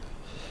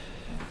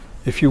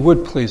If you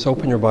would please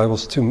open your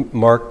Bibles to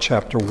Mark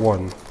chapter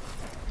 1.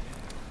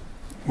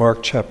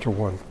 Mark chapter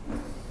 1.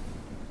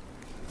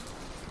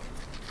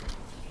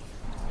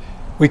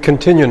 We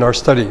continue in our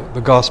study,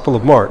 the Gospel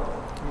of Mark.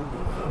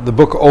 The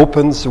book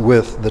opens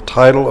with the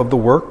title of the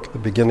work, the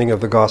beginning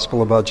of the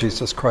Gospel about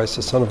Jesus Christ,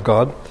 the Son of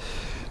God.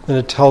 Then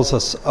it tells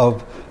us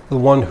of the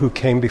one who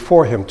came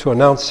before him to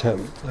announce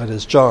him, that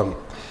is John,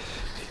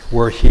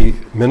 where he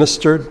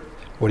ministered,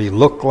 what he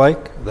looked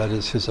like, that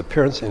is his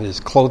appearance and his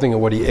clothing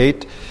and what he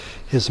ate,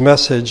 his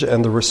message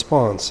and the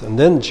response. And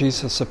then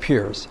Jesus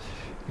appears.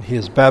 He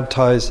is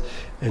baptized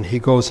and he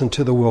goes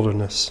into the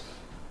wilderness.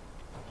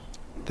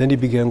 Then he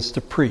begins to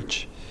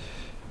preach.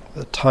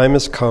 The time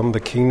has come, the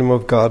kingdom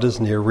of God is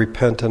near.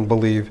 Repent and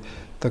believe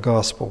the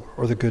gospel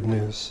or the good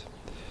news.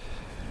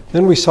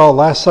 Then we saw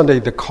last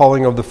Sunday the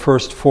calling of the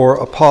first four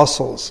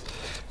apostles,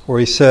 where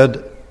he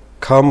said,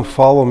 "Come,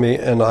 follow me,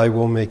 and I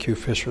will make you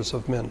fishers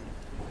of men."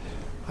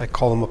 I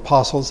call them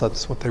apostles,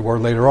 that's what they were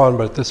later on,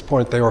 but at this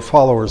point they are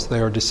followers, they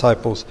are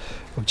disciples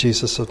of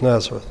Jesus of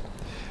Nazareth.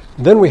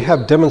 And then we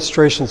have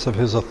demonstrations of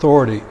his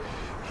authority.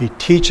 He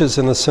teaches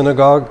in the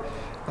synagogue,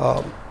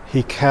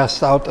 he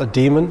casts out a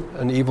demon,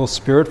 an evil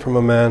spirit from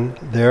a man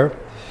there.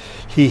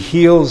 He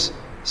heals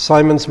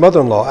Simon's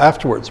mother-in-law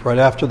afterwards. Right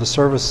after the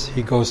service,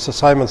 he goes to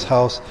Simon's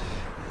house.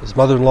 His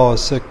mother-in-law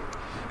is sick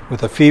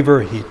with a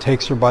fever. He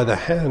takes her by the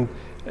hand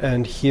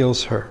and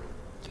heals her.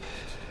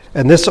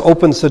 And this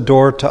opens the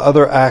door to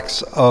other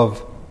acts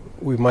of,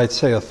 we might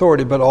say,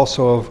 authority, but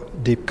also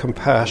of deep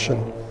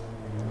compassion.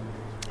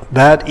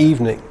 That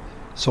evening,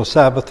 so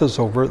Sabbath is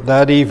over,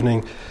 that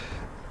evening,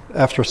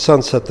 after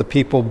sunset, the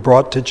people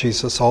brought to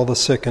Jesus all the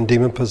sick and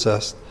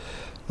demon-possessed.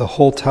 The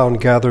whole town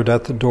gathered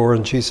at the door,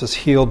 and Jesus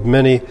healed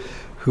many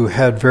who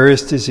had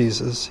various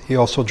diseases. He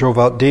also drove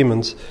out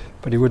demons,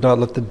 but he would not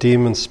let the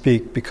demons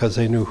speak because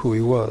they knew who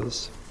he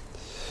was.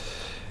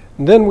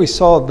 And then we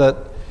saw that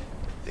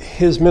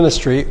his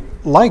ministry,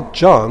 like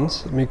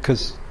John's,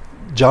 because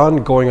John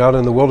going out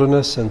in the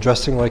wilderness and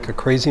dressing like a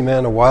crazy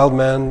man, a wild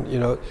man,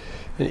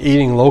 and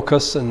eating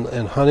locusts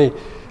and honey,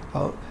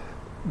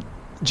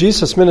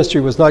 Jesus' ministry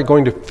was not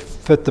going to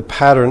fit the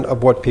pattern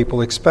of what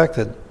people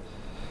expected.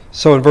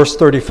 So in verse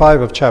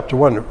 35 of chapter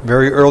 1,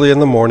 very early in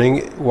the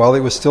morning, while it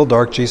was still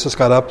dark, Jesus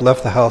got up,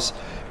 left the house,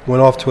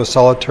 went off to a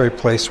solitary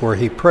place where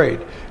he prayed.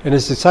 And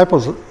his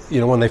disciples,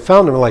 when they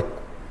found him, were like,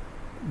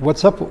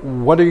 "What's up?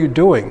 What are you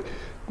doing?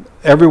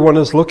 Everyone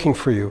is looking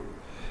for you."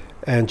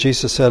 And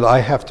Jesus said, "I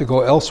have to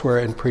go elsewhere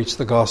and preach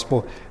the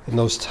gospel in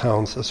those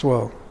towns as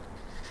well."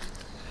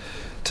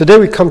 Today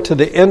we come to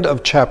the end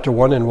of chapter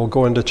 1 and we'll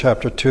go into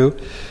chapter 2.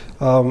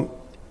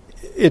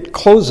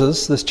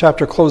 This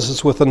chapter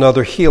closes with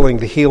another healing,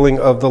 the healing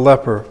of the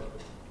leper.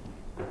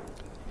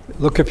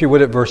 Look, if you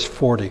would, at verse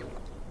 40.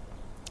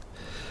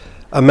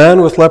 "A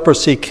man with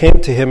leprosy came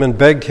to him and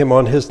begged him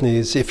on his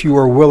knees, 'If you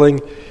are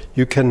willing,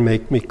 you can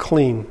make me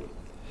clean.'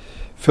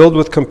 Filled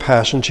with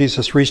compassion,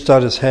 Jesus reached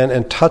out his hand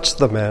and touched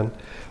the man.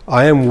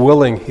 'I am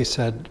willing,' he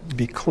said,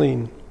 'be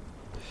clean.'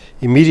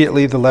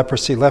 Immediately the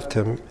leprosy left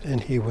him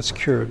and he was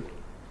cured."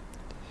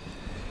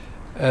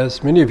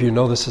 As many of you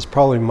know, this is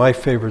probably my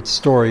favorite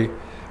story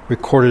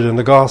recorded in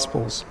the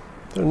Gospels.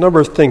 There are a number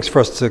of things for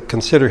us to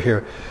consider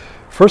here.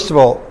 First of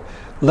all,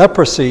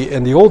 leprosy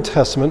in the Old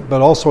Testament,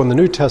 but also in the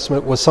New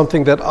Testament, was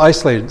something that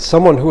isolated.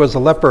 Someone who was a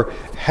leper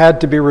had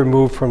to be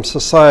removed from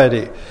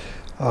society.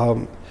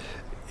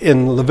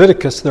 In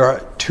Leviticus, there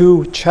are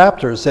 2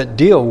 chapters that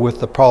deal with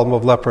the problem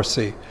of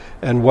leprosy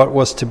and what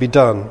was to be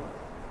done.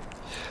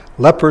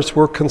 Lepers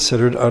were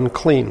considered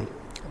unclean.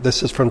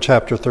 This is from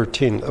chapter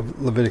 13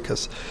 of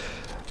Leviticus.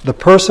 "The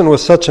person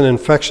with such an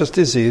infectious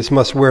disease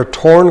must wear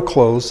torn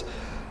clothes,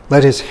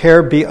 let his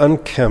hair be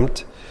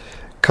unkempt,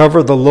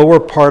 cover the lower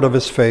part of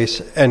his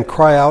face, and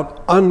cry out,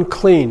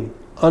 'Unclean,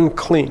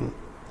 unclean.'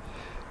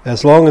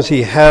 As long as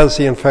he has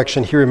the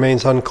infection, he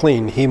remains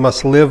unclean. He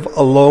must live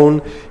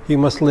alone. He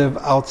must live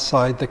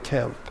outside the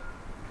camp."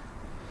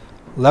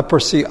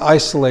 Leprosy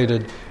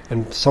isolated,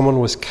 and someone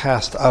was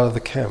cast out of the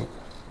camp.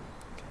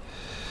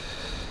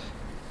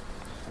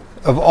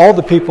 Of all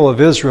the people of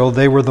Israel,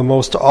 they were the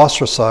most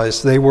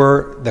ostracized. They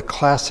were the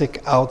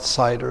classic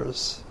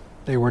outsiders.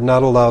 They were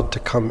not allowed to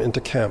come into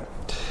camp.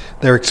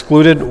 They're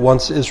excluded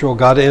once Israel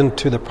got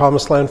into the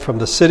promised land from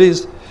the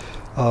cities.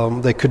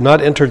 They could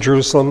not enter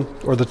Jerusalem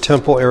or the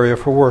temple area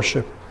for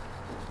worship.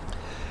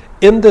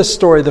 In this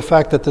story, the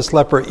fact that this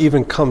leper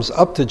even comes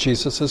up to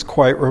Jesus is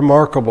quite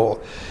remarkable.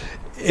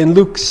 In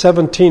Luke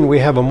 17, we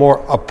have a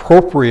more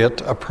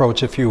appropriate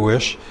approach, if you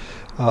wish.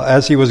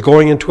 As he was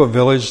going into a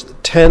village,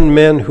 10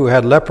 men who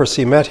had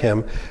leprosy met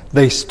him.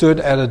 They stood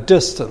at a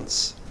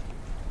distance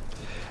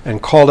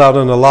and called out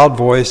in a loud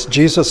voice,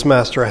 "Jesus,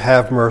 Master,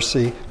 have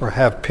mercy," or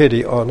 "have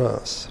pity on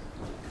us."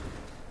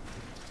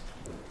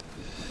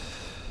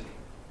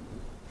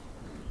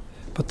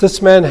 But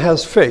this man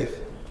has faith.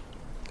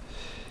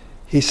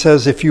 He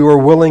says, "If you are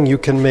willing, you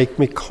can make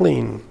me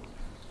clean."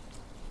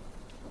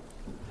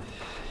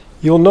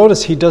 You'll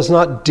notice he does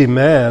not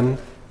demand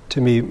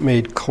to be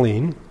made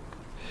clean.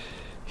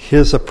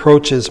 His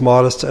approach is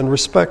modest and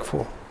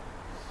respectful.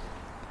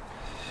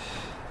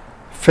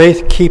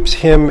 Faith keeps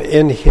him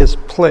in his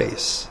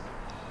place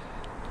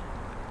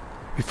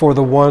before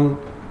the one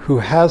who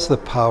has the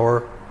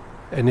power,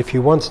 and if he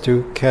wants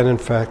to, can in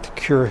fact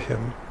cure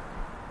him.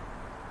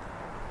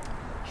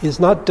 He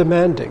is not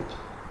demanding.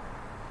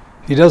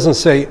 He doesn't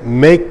say,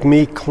 make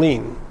me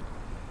clean.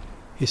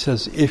 He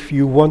says, if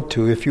you want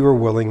to, if you are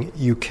willing,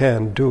 you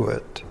can do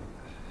it.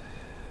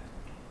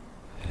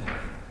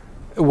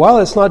 While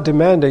it's not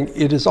demanding,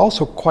 it is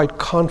also quite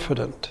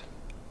confident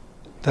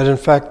that in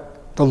fact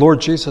the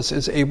Lord Jesus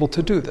is able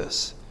to do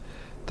this.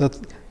 That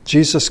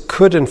Jesus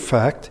could in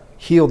fact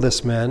heal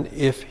this man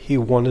if he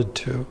wanted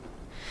to.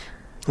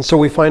 And so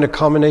we find a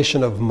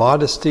combination of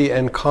modesty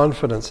and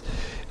confidence.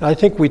 And I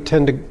think we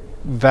tend to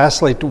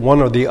vacillate to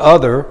one or the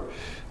other.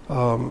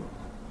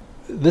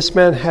 This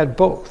man had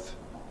both.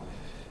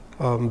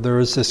 There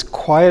is this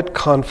quiet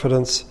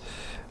confidence,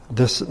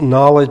 this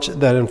knowledge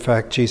that in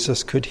fact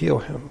Jesus could heal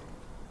him.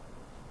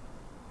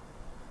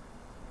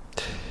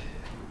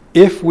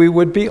 If we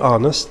would be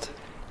honest,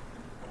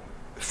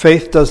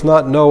 faith does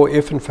not know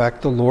if in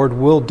fact the Lord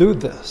will do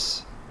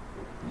this.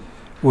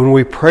 When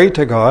we pray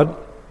to God,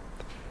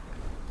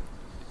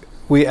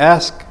 we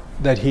ask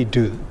that he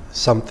do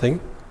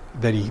something,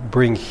 that he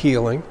bring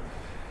healing.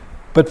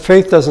 But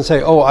faith doesn't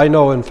say, oh, I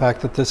know in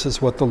fact that this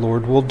is what the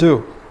Lord will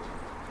do.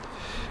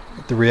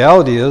 The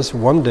reality is,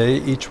 one day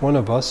each one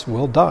of us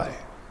will die.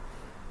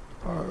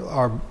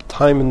 Our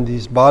time in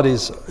these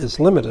bodies is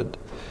limited.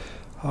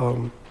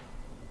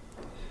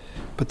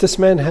 But this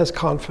man has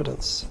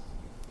confidence.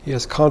 He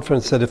has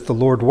confidence that if the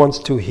Lord wants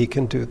to, he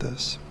can do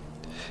this.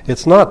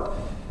 It's not,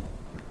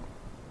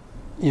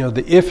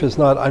 the if is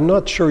not, I'm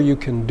not sure you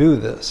can do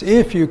this.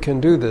 If you can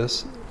do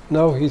this,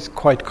 no, he's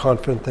quite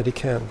confident that he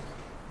can.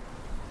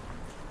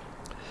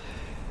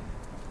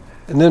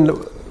 And then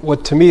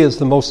what to me is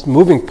the most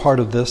moving part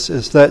of this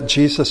is that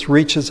Jesus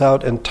reaches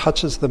out and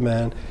touches the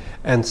man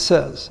and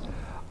says,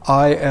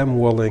 I am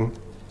willing,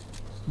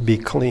 be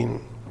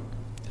clean.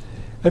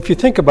 If you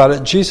think about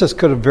it, Jesus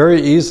could have very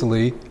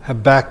easily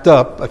have backed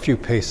up a few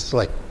paces,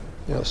 like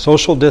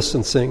social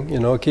distancing,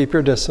 keep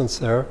your distance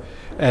there,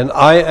 and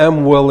I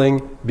am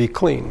willing, be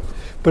clean.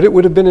 But it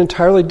would have been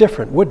entirely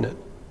different, wouldn't it?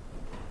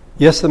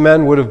 Yes, the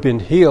man would have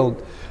been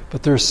healed,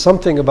 but there's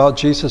something about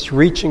Jesus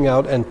reaching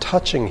out and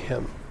touching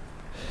him.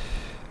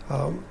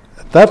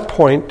 At that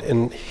point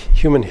in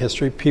human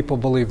history, people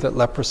believed that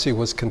leprosy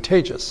was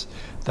contagious.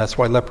 That's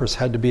why lepers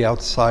had to be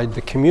outside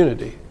the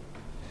community.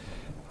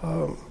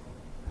 The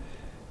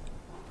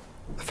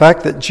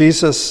fact that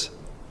Jesus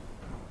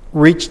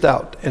reached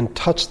out and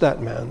touched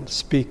that man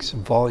speaks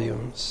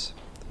volumes.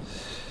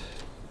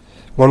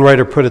 One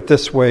writer put it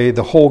this way,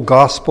 the whole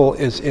gospel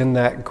is in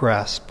that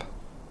grasp.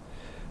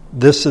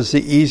 This is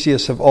the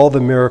easiest of all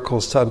the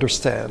miracles to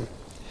understand.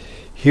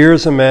 Here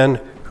is a man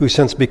who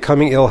since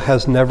becoming ill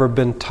has never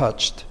been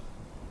touched.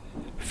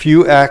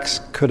 Few acts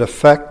could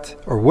affect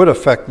or would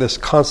affect this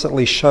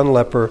constantly shunned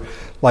leper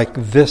like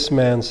this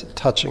man's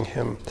touching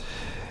him.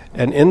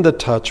 And in the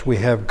touch we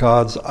have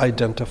God's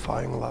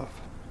identifying love.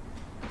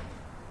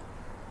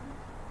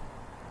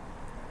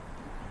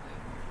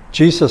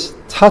 Jesus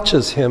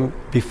touches him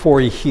before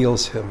he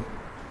heals him.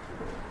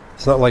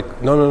 It's not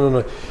like,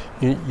 no.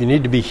 You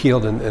need to be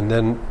healed and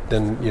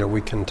then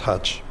we can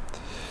touch.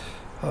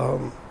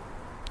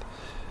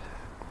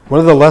 One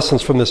of the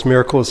lessons from this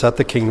miracle is that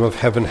the kingdom of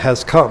heaven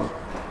has come.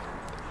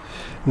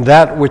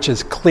 That which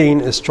is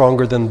clean is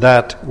stronger than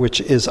that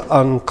which is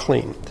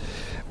unclean,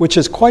 which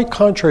is quite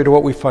contrary to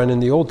what we find in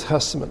the Old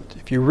Testament.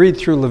 If you read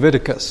through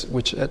Leviticus,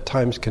 which at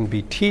times can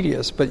be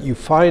tedious, but you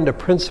find a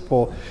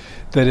principle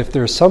that if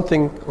there's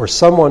something or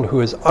someone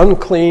who is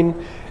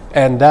unclean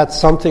and that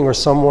something or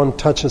someone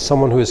touches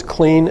someone who is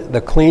clean,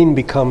 the clean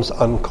becomes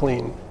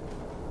unclean.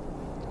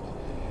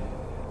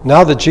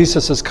 Now that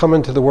Jesus has come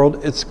into the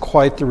world, it's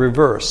quite the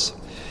reverse.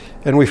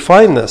 And we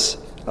find this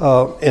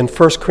in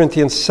 1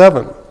 Corinthians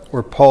 7,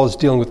 where Paul is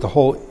dealing with the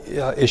whole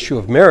issue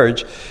of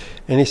marriage.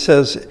 And he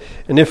says,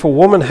 and if a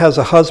woman has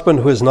a husband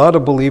who is not a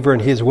believer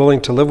and he is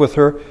willing to live with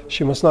her,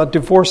 she must not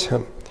divorce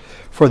him.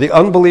 For the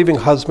unbelieving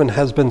husband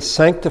has been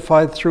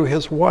sanctified through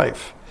his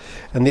wife,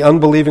 and the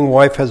unbelieving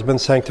wife has been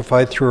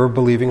sanctified through her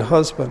believing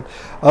husband.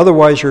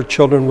 Otherwise your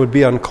children would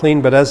be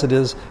unclean, but as it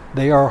is,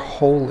 they are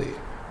holy.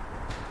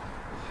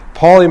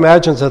 Paul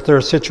imagines that there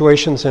are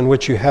situations in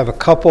which you have a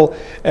couple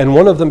and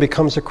one of them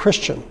becomes a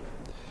Christian.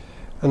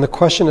 And the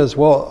question is,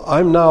 well,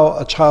 I'm now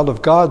a child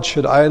of God.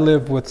 Should I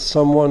live with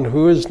someone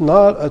who is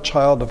not a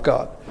child of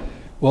God?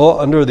 Well,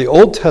 under the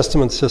Old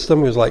Testament system,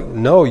 it was like,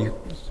 no,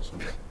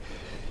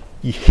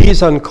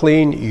 he's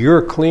unclean,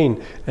 you're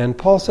clean. And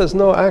Paul says,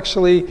 no,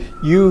 actually,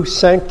 you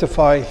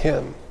sanctify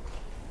him.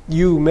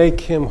 You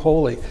make him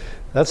holy.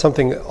 That's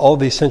something all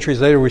these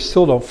centuries later we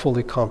still don't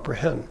fully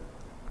comprehend.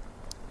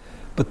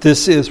 But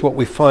this is what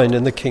we find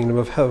in the kingdom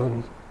of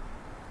heaven.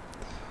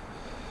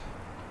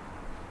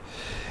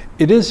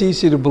 It is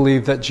easy to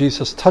believe that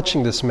Jesus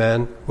touching this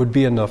man would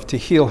be enough to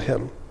heal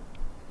him.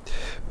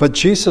 But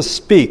Jesus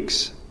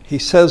speaks. He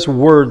says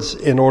words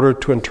in order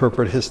to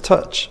interpret his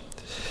touch.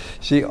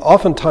 See,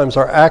 oftentimes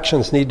our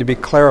actions need to be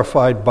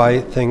clarified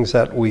by things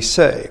that we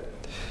say.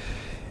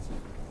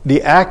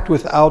 The act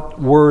without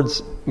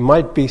words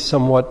might be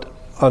somewhat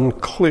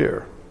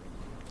unclear.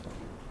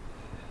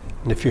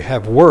 And if you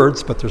have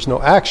words but there's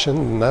no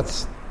action, then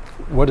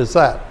what is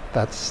that?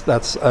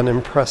 That's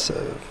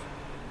unimpressive.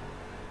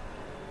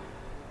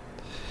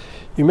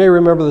 You may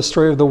remember the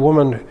story of the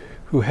woman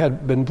who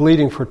had been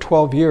bleeding for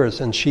 12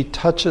 years, and she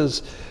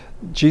touches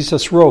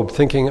Jesus' robe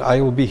thinking,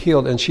 I will be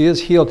healed, and she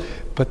is healed,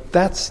 but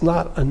that's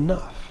not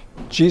enough.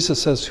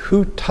 Jesus says,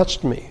 who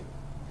touched me?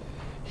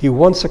 He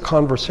wants a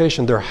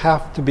conversation. There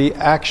have to be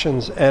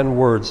actions and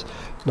words,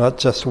 not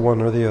just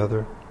one or the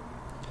other.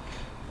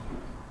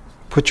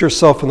 Put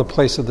yourself in the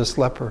place of this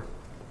leper.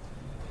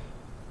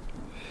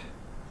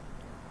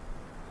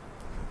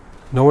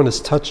 No one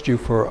has touched you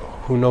for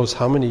who knows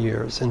how many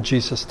years, and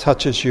Jesus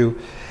touches you,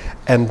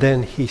 and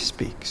then he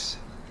speaks.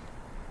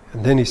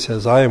 And then he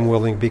says, I am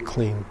willing, be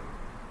clean.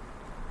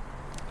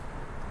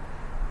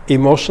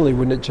 Emotionally,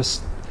 wouldn't it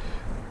just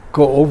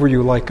go over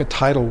you like a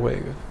tidal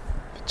wave?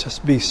 It'd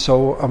just be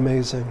so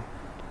amazing.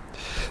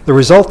 The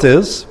result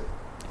is,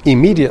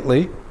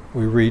 immediately,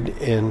 we read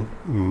in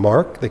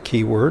Mark, the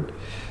key word,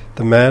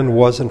 the man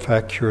was in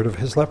fact cured of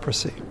his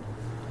leprosy.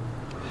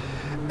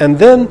 And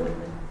then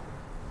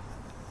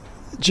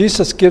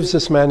Jesus gives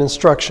this man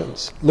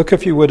instructions. Look,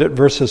 if you would, at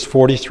verses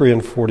 43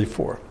 and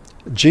 44.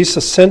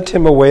 Jesus sent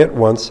him away at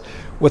once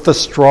with a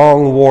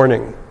strong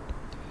warning.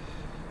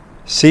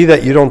 See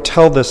that you don't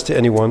tell this to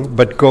anyone,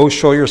 but go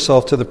show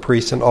yourself to the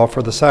priest and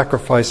offer the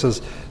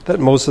sacrifices that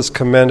Moses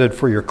commanded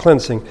for your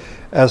cleansing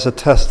as a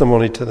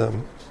testimony to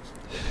them.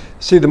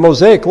 See, the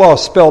Mosaic law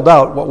spelled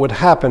out what would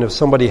happen if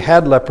somebody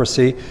had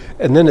leprosy,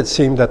 and then it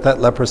seemed that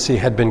leprosy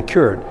had been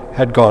cured,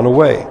 had gone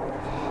away.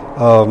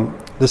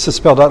 This is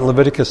spelled out in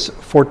Leviticus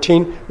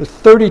 14. The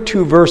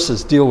 32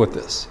 verses deal with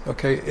this.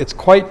 Okay, it's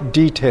quite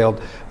detailed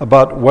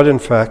about what in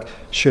fact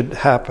should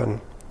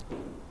happen.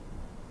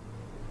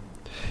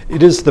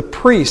 It is the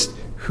priest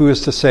who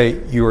is to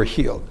say, you are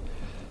healed.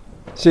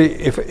 See,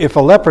 if a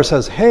leper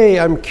says, hey,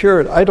 I'm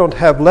cured, I don't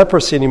have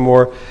leprosy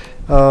anymore,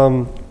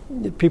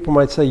 people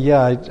might say,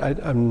 yeah,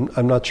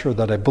 I'm not sure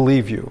that I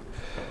believe you.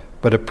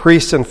 But a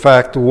priest, in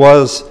fact,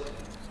 was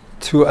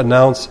to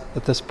announce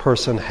that this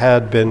person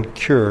had been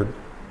cured.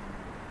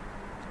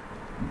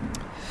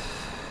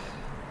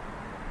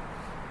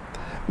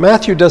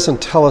 Matthew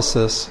doesn't tell us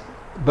this,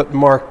 but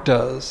Mark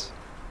does.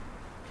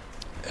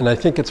 And I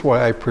think it's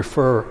why I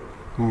prefer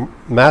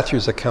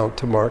Matthew's account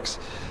to Mark's.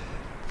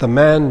 The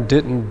man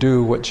didn't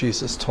do what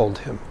Jesus told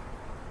him.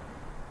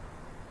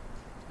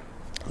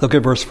 Look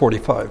at verse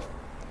 45.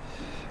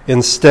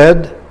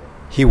 Instead,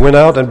 he went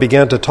out and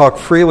began to talk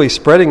freely,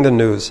 spreading the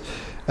news.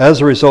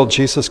 As a result,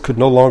 Jesus could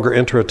no longer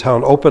enter a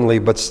town openly,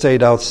 but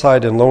stayed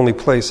outside in lonely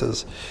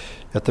places.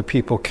 Yet the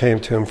people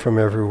came to him from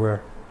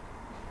everywhere.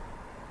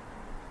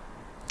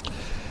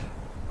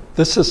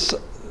 This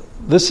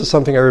is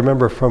something I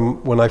remember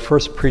from when I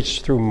first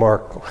preached through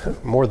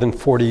Mark more than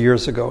 40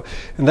 years ago.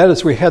 And that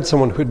is, we had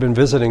someone who had been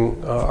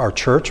visiting our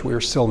church. We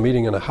were still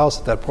meeting in a house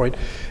at that point.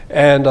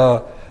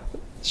 And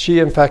she,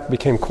 in fact,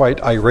 became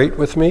quite irate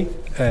with me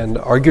and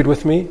argued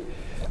with me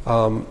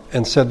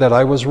and said that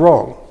I was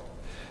wrong.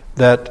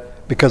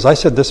 That because I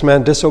said this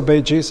man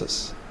disobeyed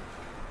Jesus.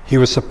 He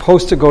was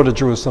supposed to go to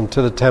Jerusalem,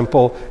 to the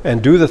temple,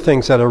 and do the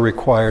things that are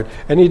required.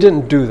 And he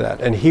didn't do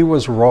that. And he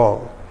was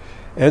wrong.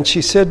 And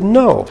she said,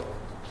 no,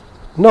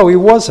 he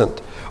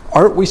wasn't.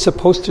 Aren't we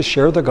supposed to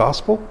share the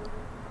gospel?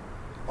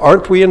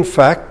 Aren't we, in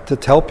fact, to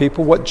tell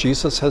people what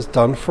Jesus has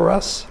done for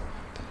us?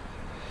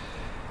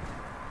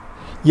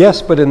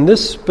 Yes, but in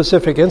this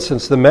specific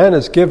instance, the man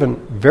is given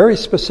very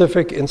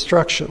specific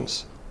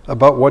instructions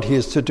about what he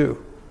is to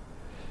do.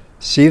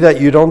 See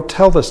that you don't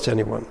tell this to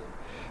anyone,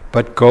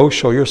 but go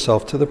show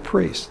yourself to the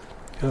priest.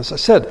 And as I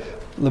said,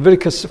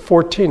 Leviticus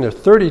 14, there are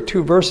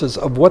 32 verses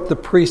of what the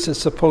priest is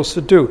supposed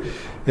to do.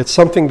 It's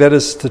something that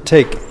is to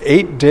take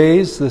 8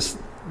 days, this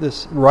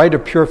rite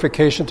of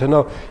purification, to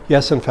know,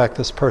 yes, in fact,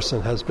 this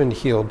person has been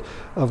healed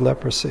of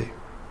leprosy.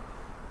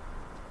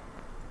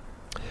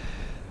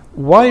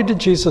 Why did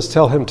Jesus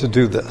tell him to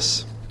do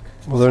this?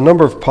 Well, there are a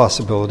number of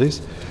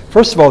possibilities.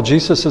 First of all,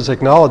 Jesus is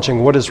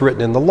acknowledging what is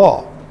written in the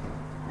law.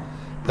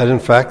 That, in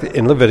fact,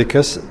 in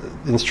Leviticus,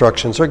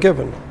 instructions are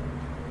given.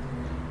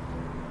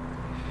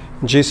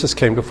 Jesus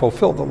came to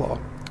fulfill the law.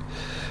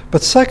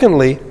 But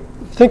secondly,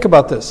 think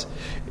about this.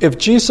 If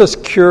Jesus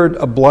cured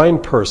a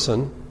blind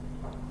person,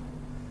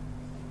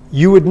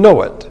 you would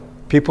know it.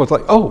 People would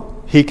like,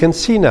 oh, he can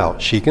see now,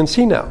 she can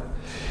see now.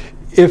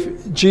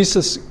 If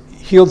Jesus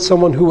healed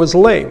someone who was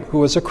lame, who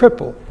was a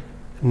cripple,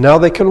 now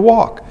they can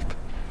walk.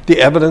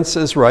 The evidence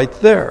is right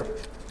there.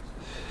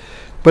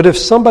 But if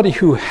somebody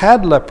who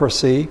had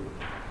leprosy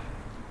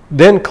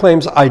then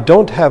claims, I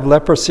don't have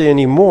leprosy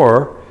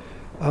anymore,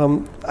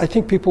 I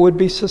think people would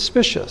be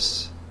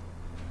suspicious,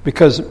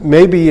 because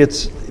maybe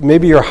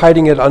you're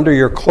hiding it under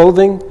your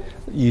clothing.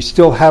 You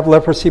still have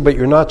leprosy, but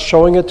you're not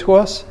showing it to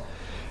us.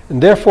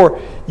 And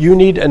therefore, you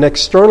need an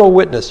external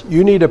witness.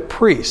 You need a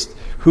priest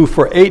who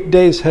for 8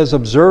 days has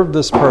observed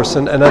this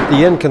person and at the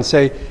end can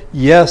say,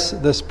 yes,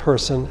 this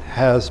person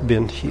has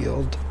been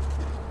healed.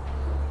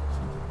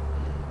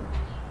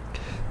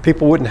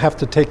 People wouldn't have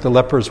to take the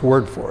leper's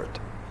word for it,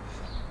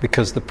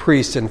 because the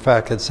priest, in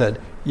fact, had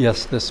said,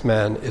 yes, this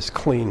man is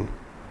clean.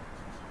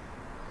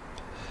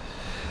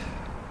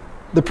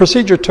 The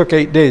procedure took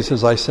 8 days,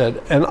 as I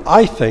said, and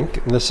I think,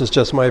 and this is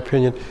just my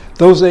opinion,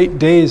 those 8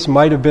 days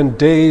might have been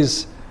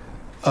days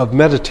of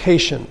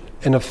meditation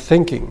and of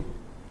thinking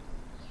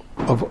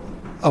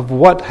of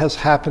what has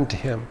happened to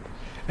him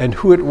and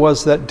who it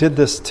was that did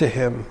this to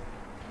him.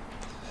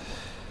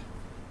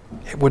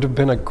 It would have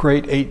been a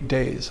great 8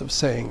 days of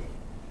saying,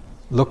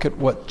 look at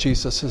what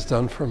Jesus has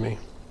done for me.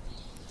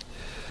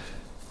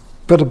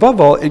 But above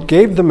all, it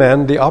gave the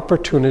man the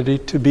opportunity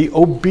to be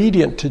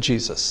obedient to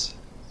Jesus.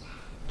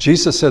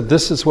 Jesus said,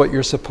 this is what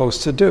you're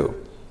supposed to do.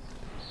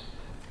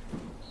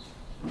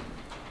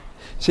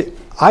 See,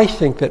 I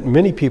think that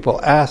many people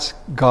ask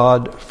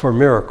God for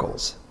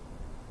miracles.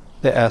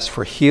 They ask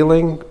for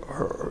healing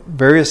or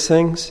various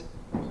things.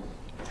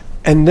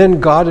 And then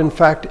God, in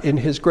fact, in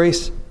His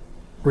grace,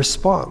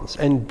 responds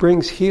and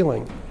brings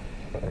healing.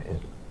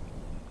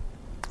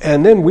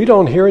 And then we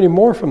don't hear any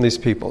more from these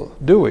people,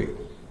 do we?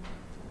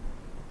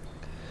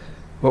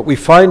 What we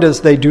find is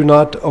they do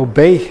not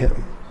obey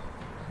Him.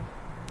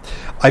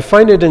 I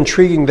find it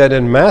intriguing that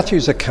in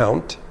Matthew's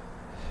account,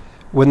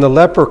 when the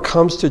leper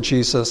comes to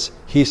Jesus,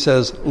 he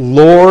says,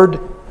 Lord,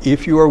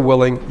 if you are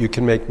willing, you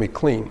can make me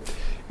clean.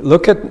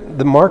 Look at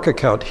the Mark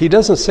account. He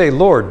doesn't say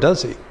Lord,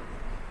 does he?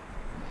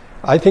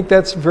 I think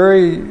that's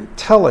very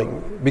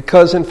telling,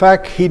 because in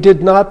fact, he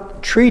did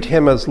not treat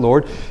him as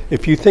Lord.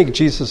 If you think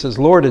Jesus is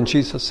Lord and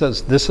Jesus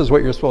says, this is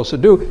what you're supposed to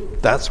do,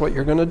 that's what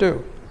you're going to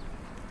do.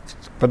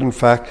 But in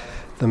fact,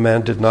 the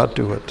man did not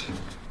do it.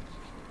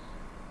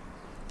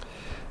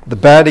 The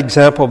bad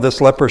example of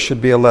this leper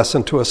should be a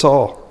lesson to us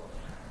all.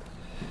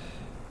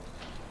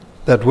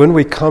 That when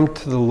we come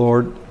to the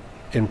Lord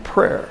in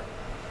prayer,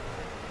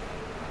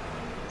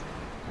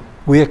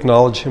 we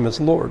acknowledge Him as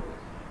Lord.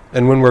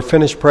 And when we're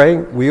finished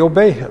praying, we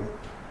obey Him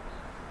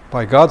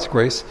by God's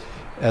grace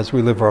as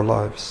we live our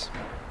lives.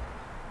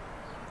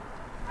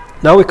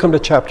 Now we come to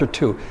chapter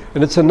 2,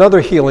 and it's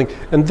another healing.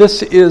 And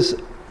this is,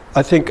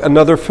 I think,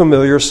 another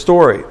familiar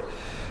story.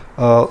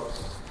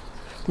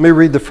 Let me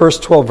read the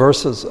first 12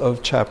 verses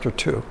of chapter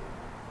 2.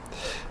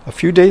 A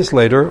few days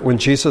later, when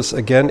Jesus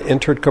again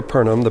entered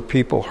Capernaum, the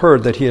people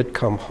heard that He had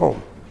come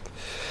home.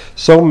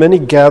 So many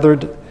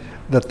gathered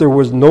that there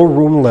was no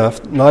room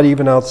left, not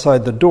even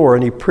outside the door,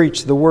 and He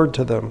preached the word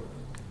to them.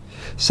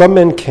 Some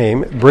men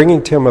came,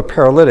 bringing to Him a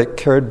paralytic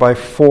carried by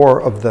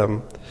 4 of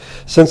them.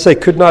 Since they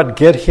could not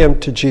get him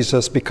to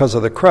Jesus because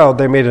of the crowd,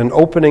 they made an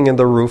opening in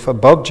the roof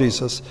above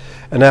Jesus,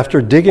 and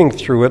after digging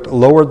through it,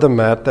 lowered the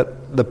mat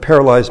that the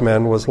paralyzed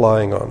man was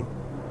lying on.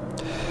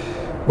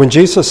 When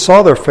Jesus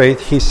saw their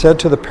faith, He said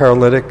to the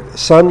paralytic,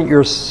 Son,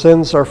 your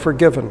sins are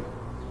forgiven.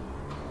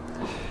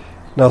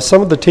 Now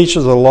some of the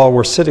teachers of the law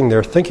were sitting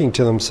there thinking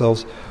to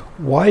themselves,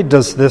 why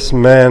does this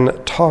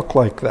man talk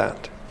like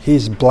that?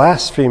 He's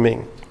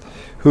blaspheming.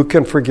 Who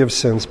can forgive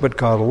sins but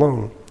God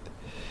alone?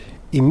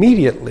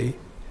 Immediately,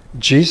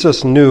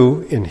 Jesus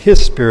knew in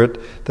His spirit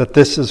that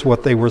this is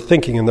what they were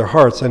thinking in their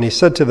hearts, and He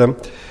said to them,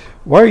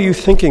 why are you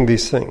thinking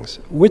these things?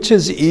 Which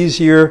is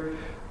easier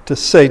to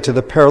say to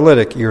the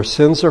paralytic, your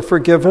sins are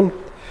forgiven,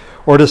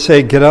 or to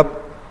say, get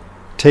up,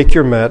 take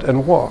your mat,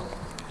 and walk?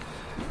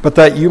 But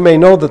that you may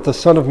know that the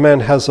Son of Man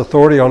has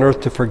authority on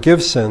earth to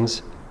forgive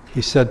sins,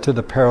 He said to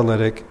the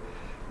paralytic,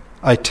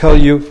 I tell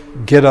you,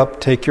 get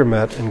up, take your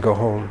mat, and go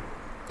home.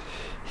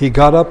 He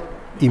got up,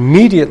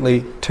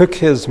 immediately took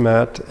his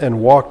mat,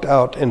 and walked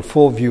out in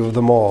full view of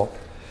them all.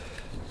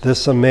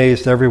 This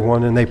amazed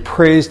everyone, and they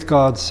praised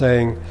God,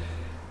 saying,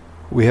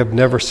 we have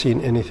never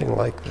seen anything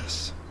like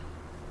this.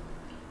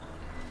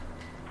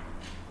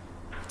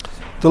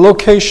 The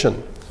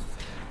location.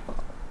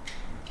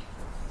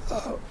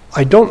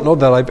 I don't know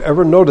that I've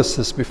ever noticed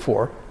this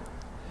before,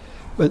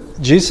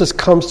 but Jesus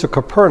comes to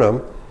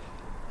Capernaum.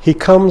 He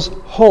comes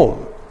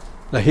home.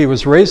 Now, he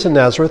was raised in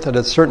Nazareth, and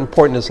at a certain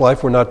point in his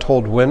life, we're not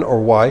told when or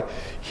why,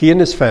 he and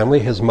his family,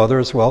 his mother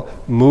as well,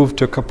 moved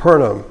to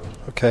Capernaum.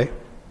 Okay?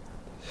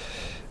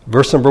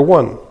 Verse number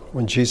 1,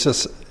 when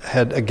Jesus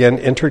had again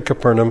entered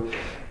Capernaum,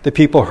 the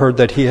people heard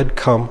that he had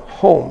come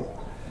home.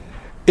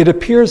 It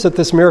appears that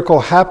this miracle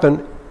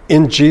happened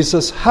in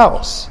Jesus'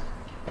 house,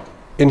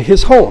 in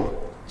his home.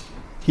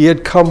 He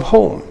had come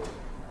home.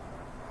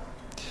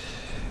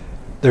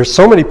 There's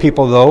so many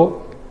people,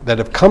 though, that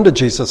have come to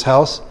Jesus'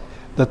 house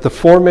that the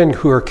 4 men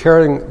who are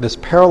carrying this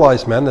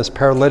paralyzed man, this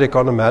paralytic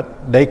on a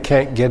mat, they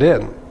can't get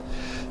in.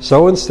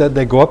 So instead,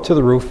 they go up to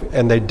the roof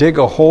and they dig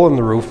a hole in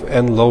the roof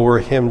and lower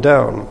him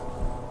down.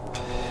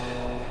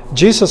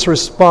 Jesus'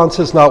 response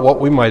is not what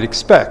we might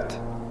expect.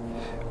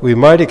 We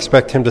might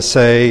expect him to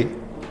say,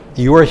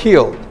 you are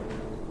healed.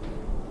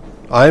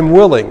 I'm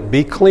willing.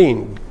 Be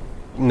clean.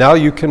 Now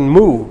you can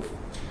move.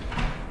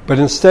 But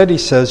instead he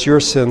says, your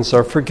sins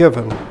are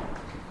forgiven.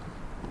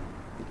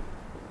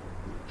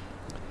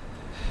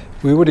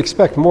 we would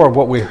expect more of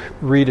what we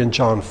read in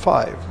John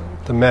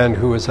 5, the man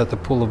who is at the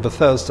pool of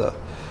Bethesda.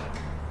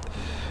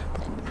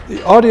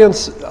 The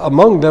audience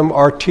among them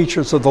are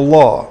teachers of the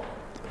law.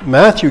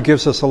 Matthew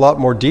gives us a lot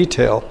more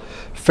detail.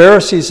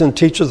 Pharisees and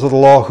teachers of the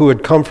law who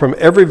had come from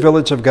every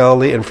village of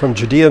Galilee and from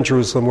Judea and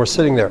Jerusalem were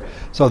sitting there.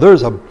 So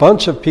there's a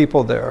bunch of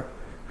people there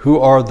who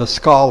are the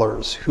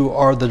scholars, who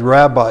are the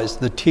rabbis,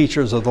 the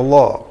teachers of the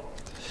law.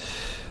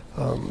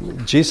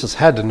 Jesus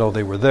had to know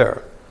they were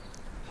there.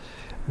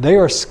 They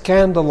are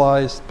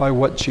scandalized by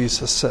what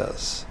Jesus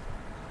says.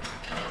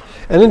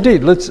 And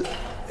indeed,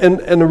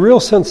 in a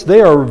real sense,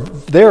 they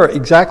are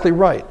exactly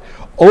right.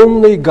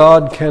 Only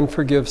God can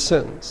forgive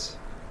sins.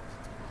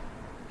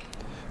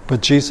 But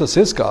Jesus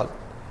is God.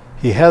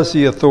 He has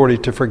the authority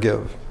to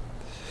forgive.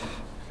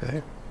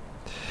 Okay?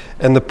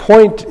 And the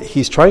point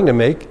he's trying to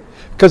make,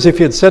 because if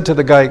he had said to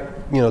the guy,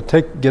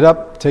 get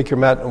up, take your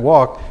mat and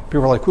walk,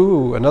 people are like,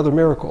 ooh, another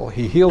miracle.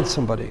 He healed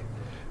somebody.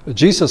 But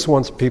Jesus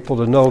wants people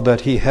to know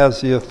that he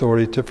has the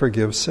authority to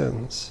forgive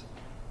sins.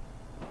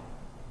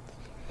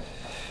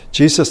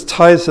 Jesus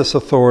ties this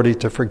authority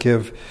to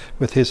forgive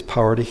with his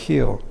power to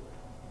heal.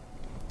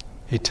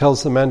 He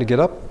tells the man to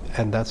get up,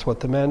 and that's what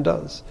the man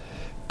does.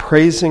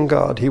 Praising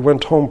God. He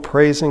went home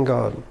praising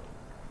God.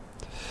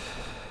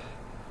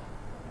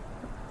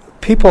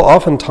 People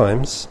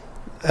oftentimes,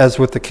 as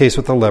with the case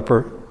with the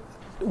leper,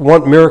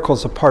 want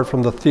miracles apart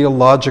from the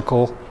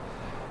theological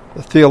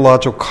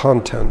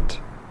content.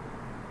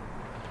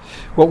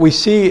 What we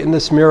see in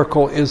this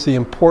miracle is the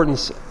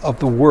importance of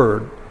the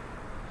word.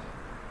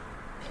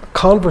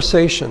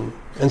 Conversation.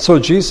 And so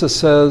Jesus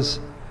says,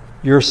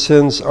 your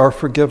sins are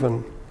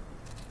forgiven.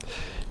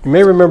 You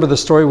may remember the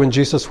story when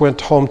Jesus went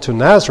home to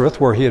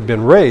Nazareth, where he had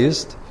been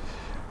raised,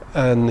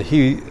 and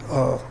he,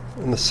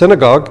 in the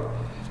synagogue,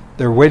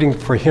 they're waiting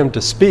for him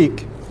to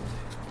speak.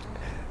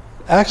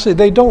 Actually,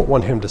 they don't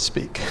want him to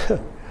speak.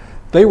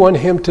 They want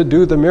him to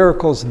do the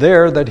miracles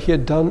there that he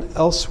had done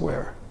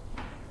elsewhere.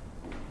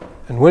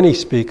 And when he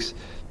speaks,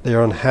 they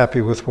are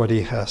unhappy with what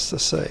he has to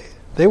say.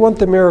 They want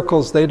the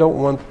miracles, they don't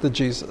want the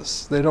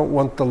Jesus. They don't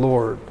want the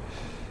Lord.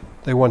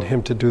 They want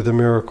him to do the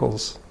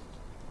miracles.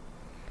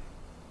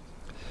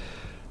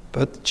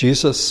 But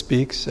Jesus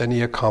speaks and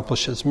he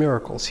accomplishes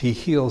miracles. He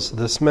heals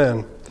this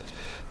man.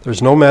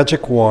 There's no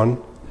magic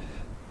wand.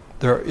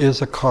 There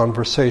is a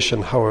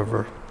conversation,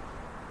 however.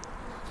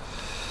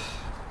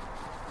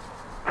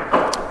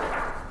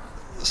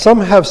 Some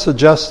have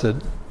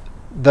suggested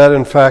that,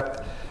 in fact,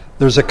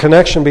 there's a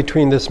connection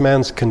between this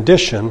man's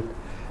condition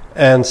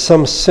and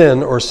some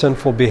sin or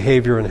sinful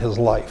behavior in his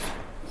life.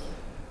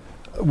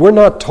 We're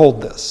not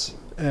told this,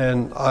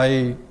 and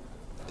I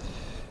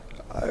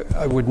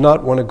would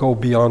not want to go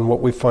beyond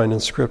what we find in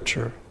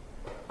Scripture.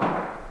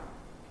 Okay.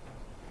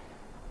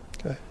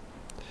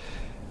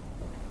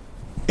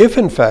 If,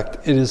 in fact,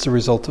 it is the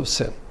result of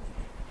sin,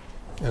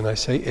 and I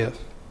say if,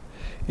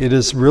 it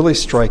is really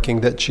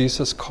striking that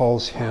Jesus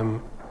calls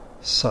him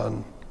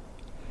son.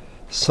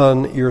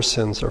 Son, your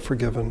sins are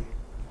forgiven.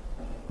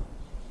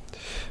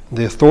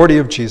 The authority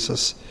of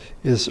Jesus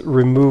is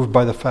removed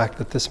by the fact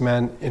that this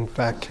man, in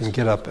fact, can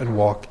get up and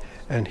walk,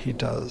 and he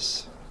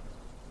does.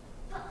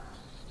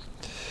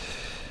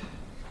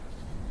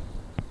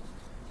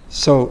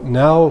 So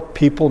now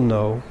people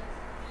know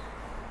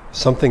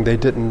something they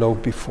didn't know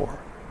before,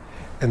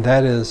 and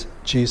that is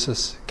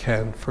Jesus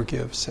can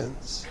forgive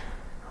sins.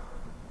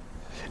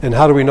 And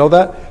how do we know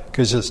that?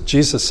 Because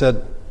Jesus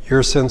said,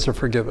 your sins are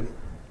forgiven.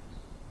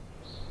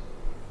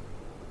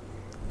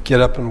 Get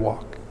up and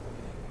walk.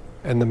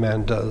 And the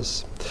man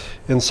does.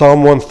 In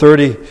Psalm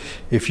 130,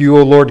 if you,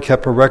 O Lord,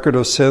 kept a record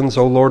of sins,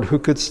 O Lord, who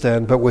could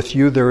stand? But with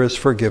you there is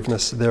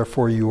forgiveness,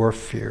 therefore you are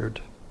feared.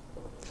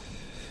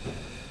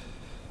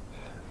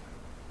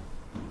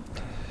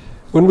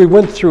 When we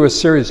went through a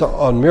series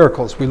on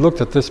miracles, we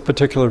looked at this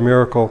particular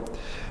miracle.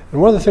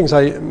 And one of the things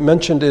I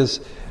mentioned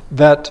is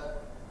that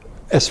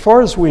as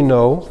far as we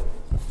know,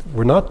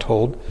 we're not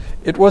told,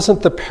 it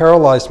wasn't the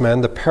paralyzed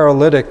man, the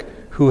paralytic,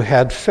 who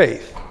had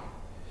faith.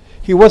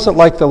 He wasn't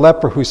like the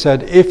leper who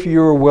said, if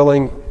you're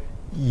willing,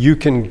 you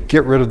can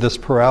get rid of this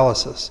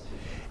paralysis.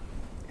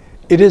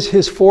 It is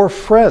his 4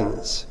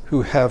 friends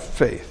who have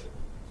faith.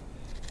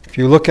 If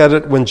you look at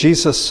it, when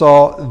Jesus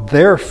saw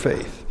their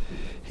faith,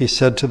 he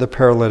said to the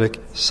paralytic,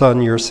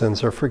 son, your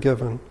sins are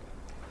forgiven.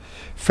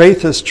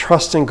 Faith is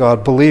trusting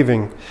God,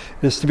 believing.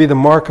 It is to be the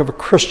mark of a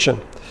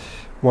Christian,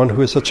 one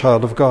who is a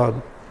child of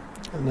God.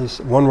 And as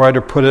one writer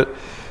put it,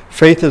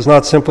 faith is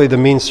not simply the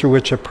means through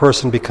which a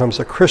person becomes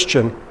a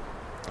Christian,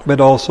 but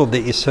also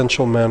the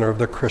essential manner of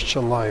the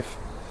Christian life.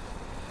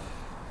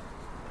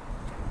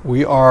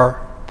 We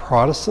are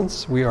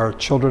Protestants. We are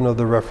children of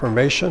the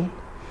Reformation.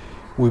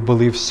 We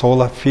believe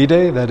sola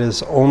fide, that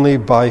is only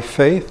by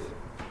faith.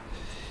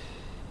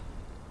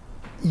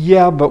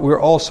 Yeah, but we're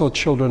also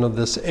children of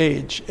this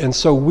age. And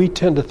so we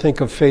tend to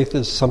think of faith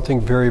as something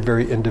very,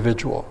 very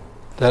individual,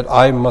 that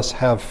I must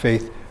have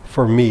faith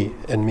for me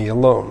and me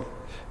alone.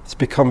 It's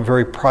become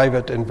very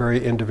private and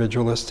very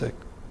individualistic.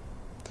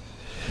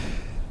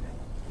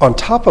 On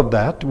top of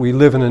that, we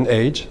live in an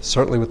age,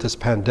 certainly with this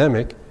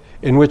pandemic,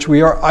 in which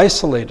we are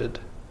isolated.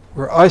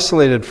 We're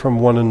isolated from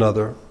one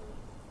another.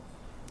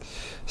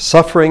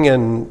 Suffering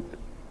and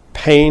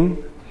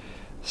pain,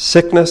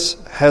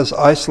 sickness has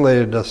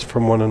isolated us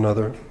from one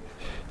another.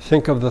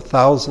 Think of the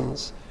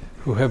thousands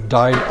who have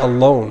died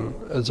alone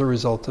as a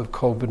result of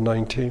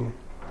COVID-19.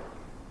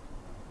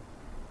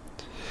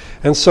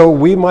 And so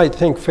we might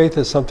think faith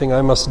is something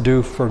I must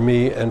do for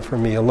me and for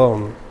me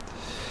alone.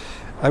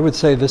 I would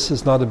say this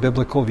is not a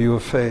biblical view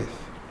of faith.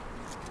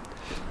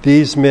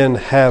 These men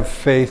have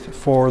faith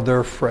for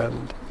their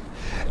friend.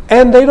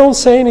 And they don't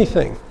say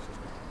anything.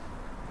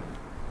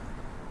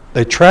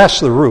 They trash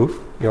the roof,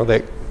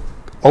 they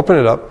open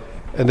it up,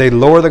 and they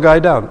lower the guy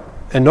down.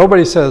 And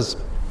nobody says,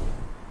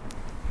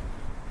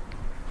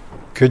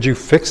 could you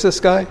fix this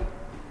guy?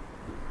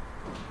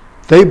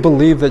 They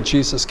believe that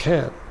Jesus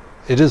can.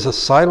 It is a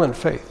silent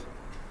faith.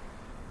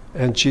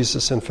 And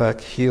Jesus, in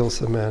fact, heals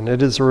the man.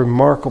 It is a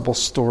remarkable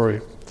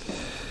story.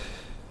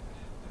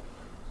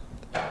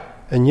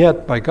 And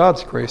yet, by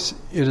God's grace,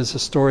 it is a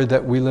story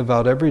that we live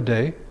out every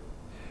day.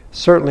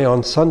 Certainly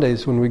on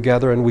Sundays when we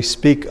gather and we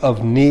speak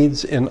of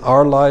needs in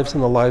our lives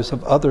and the lives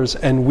of others,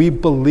 and we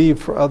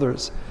believe for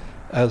others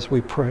as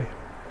we pray.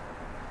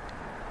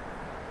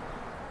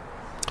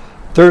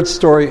 Third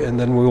story, and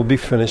then we will be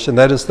finished, and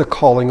that is the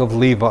calling of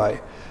Levi.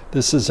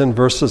 This is in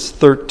verses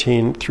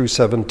 13 through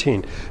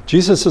 17.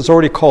 Jesus has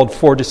already called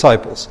 4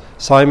 disciples,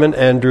 Simon,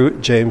 Andrew,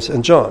 James,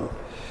 and John.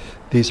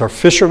 These are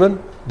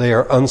fishermen. They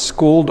are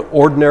unschooled,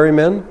 ordinary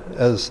men,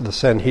 as the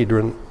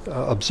Sanhedrin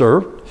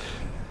observed.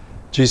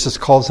 Jesus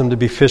calls them to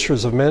be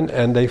fishers of men,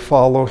 and they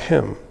follow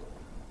him.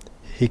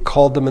 He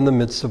called them in the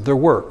midst of their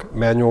work,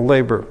 manual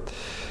labor.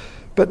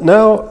 But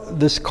now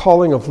this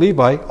calling of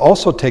Levi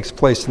also takes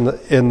place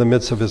in the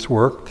midst of his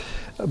work,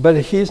 but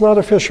he's not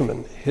a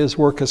fisherman. His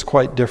work is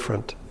quite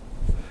different.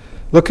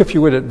 Look, if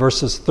you would, at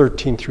verses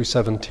 13 through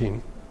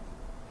 17.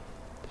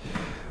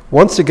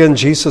 Once again,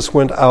 Jesus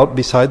went out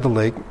beside the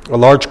lake. A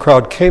large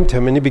crowd came to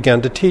him, and he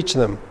began to teach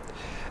them.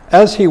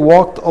 As he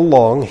walked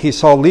along, he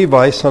saw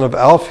Levi, son of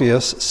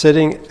Alphaeus,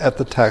 sitting at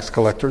the tax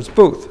collector's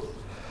booth.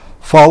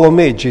 "Follow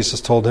me,"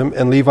 Jesus told him,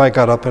 and Levi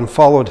got up and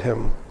followed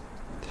him.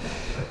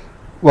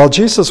 While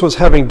Jesus was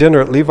having dinner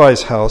at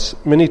Levi's house,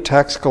 many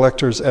tax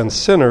collectors and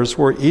sinners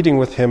were eating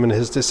with him and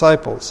his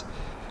disciples,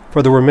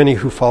 for there were many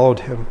who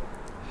followed him.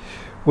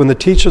 When the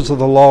teachers of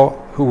the law,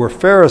 who were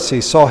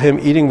Pharisees, saw him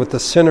eating with the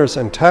sinners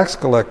and tax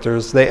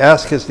collectors, they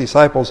asked his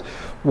disciples,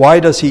 "Why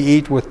does he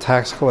eat with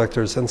tax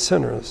collectors and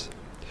sinners?"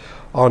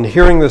 On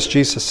hearing this,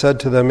 Jesus said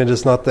to them, "It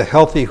is not the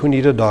healthy who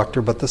need a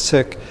doctor, but the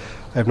sick.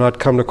 I have not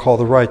come to call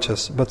the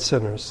righteous, but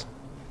sinners."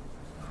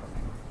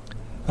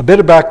 A bit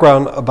of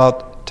background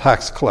about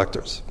tax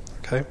collectors.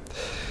 Okay,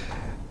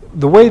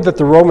 the way that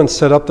the Romans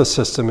set up the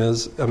system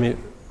is,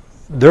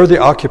 they're the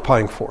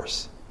occupying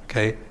force.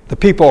 Okay, the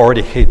people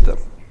already hate them.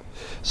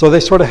 So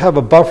they sort of have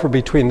a buffer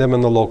between them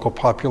and the local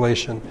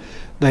population.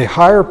 They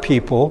hire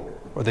people,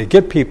 or they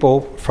get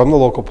people from the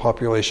local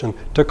population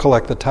to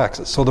collect the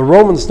taxes. So the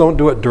Romans don't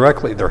do it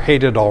directly. They're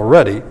hated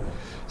already.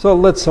 So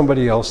let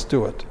somebody else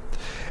do it.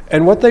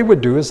 And what they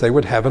would do is they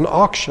would have an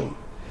auction.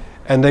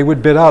 And they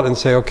would bid out and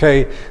say,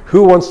 okay,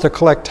 who wants to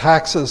collect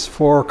taxes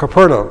for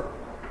Capernaum?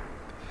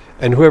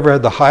 And whoever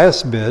had the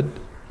highest bid,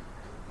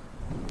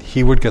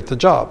 he would get the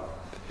job.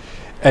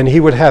 And he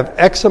would have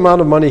X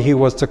amount of money he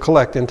was to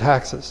collect in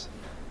taxes.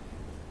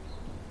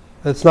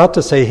 That's not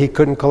to say he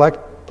couldn't collect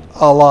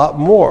a lot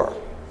more,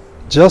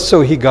 just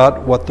so he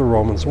got what the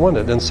Romans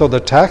wanted. And so the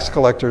tax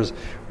collectors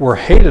were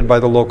hated by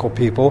the local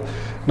people,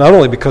 not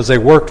only because they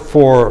worked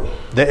for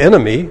the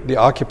enemy, the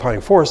occupying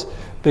force,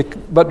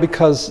 but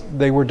because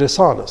they were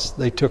dishonest.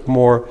 They took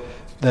more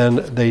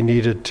than they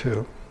needed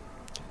to.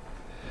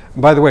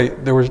 And by the way,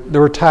 there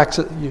were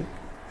taxes.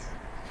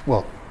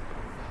 Well,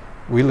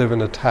 we live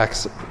in a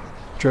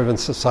tax-driven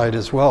society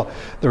as well.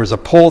 There was a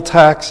poll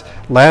tax,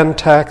 land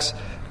tax,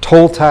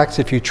 toll tax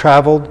if you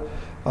traveled,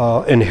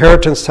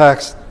 inheritance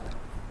tax,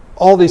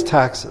 all these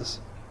taxes.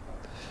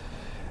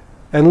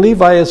 And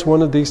Levi is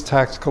one of these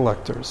tax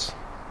collectors.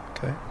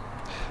 Okay.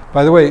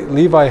 By the way,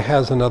 Levi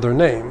has another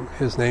name.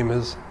 His name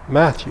is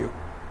Matthew,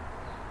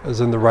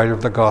 as in the writer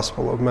of the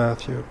Gospel of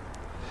Matthew.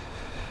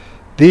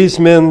 These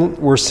men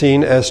were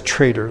seen as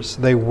traitors.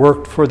 They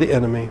worked for the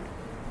enemy.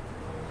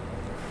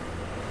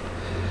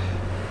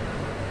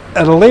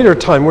 At a later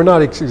time, we're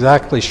not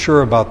exactly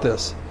sure about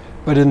this,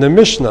 but in the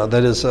Mishnah,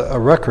 that is a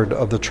record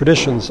of the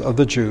traditions of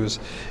the Jews,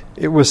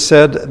 it was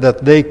said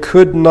that they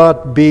could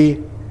not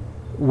be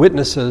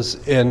witnesses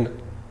in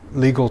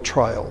legal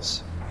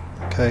trials.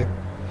 Okay?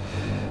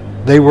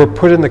 They were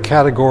put in the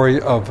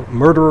category of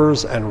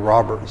murderers and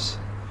robbers.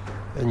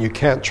 And you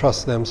can't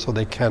trust them, so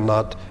they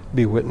cannot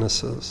be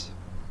witnesses.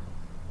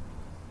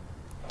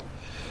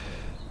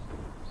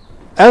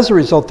 As a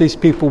result, these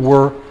people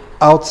were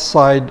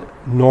outside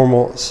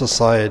normal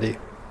society.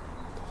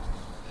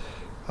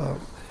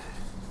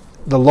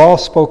 The law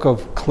spoke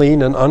of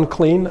clean and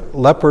unclean.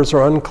 Lepers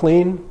are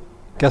unclean.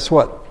 Guess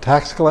what?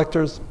 Tax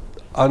collectors,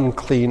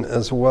 unclean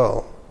as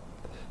well.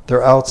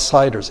 They're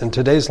outsiders. In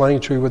today's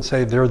language, we would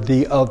say they're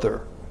the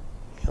other.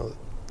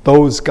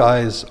 those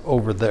guys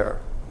over there.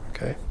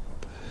 Okay?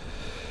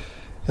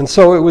 And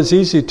so it was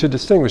easy to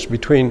distinguish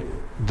between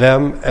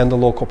them and the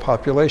local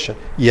population.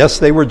 Yes,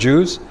 they were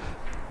Jews.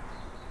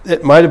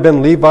 It might have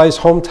been Levi's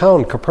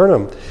hometown,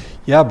 Capernaum.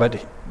 Yeah,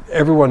 but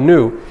everyone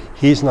knew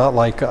he's not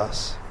like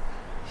us.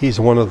 He's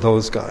one of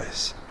those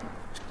guys.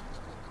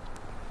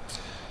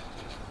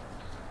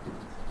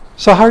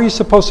 So how are you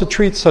supposed to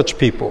treat such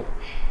people?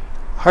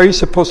 How are you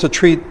supposed to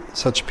treat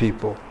such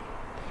people?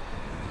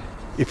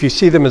 If you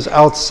see them as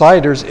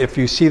outsiders, if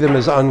you see them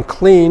as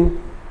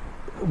unclean,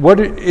 what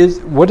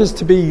is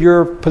to be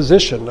your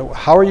position?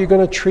 How are you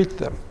going to treat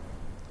them?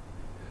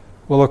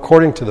 Well,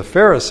 according to the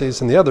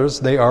Pharisees and the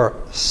others, they are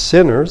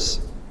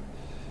sinners,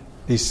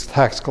 these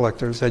tax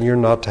collectors, and you're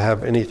not to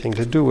have anything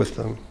to do with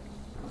them.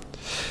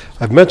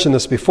 I've mentioned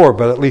this before,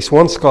 but at least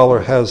one scholar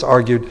has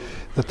argued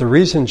that the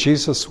reason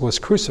Jesus was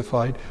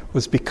crucified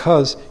was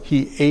because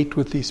he ate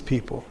with these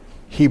people.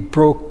 He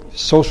broke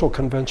social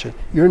convention.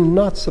 You're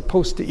not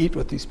supposed to eat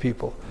with these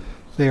people.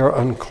 They are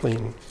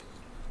unclean.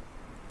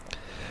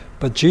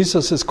 But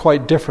Jesus is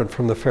quite different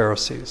from the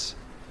Pharisees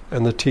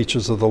and the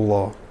teachers of the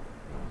law.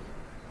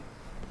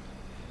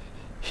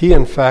 He,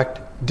 in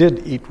fact,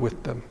 did eat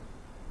with them.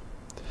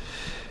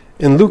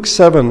 In Luke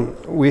 7,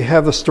 we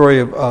have the story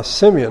of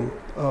Simeon,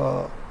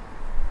 the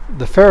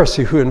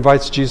Pharisee who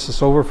invites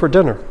Jesus over for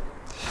dinner.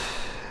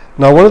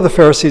 Now, one of the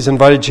Pharisees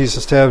invited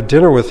Jesus to have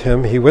dinner with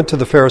him. He went to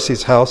the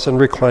Pharisee's house and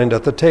reclined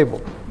at the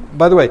table.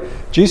 By the way,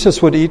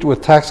 Jesus would eat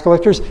with tax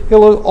collectors.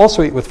 He'll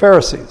also eat with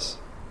Pharisees.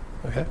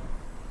 Okay?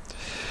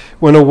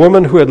 When a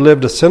woman who had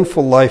lived a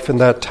sinful life in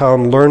that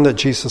town learned that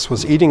Jesus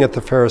was eating at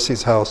the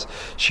Pharisee's house,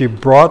 she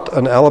brought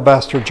an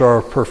alabaster jar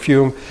of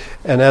perfume,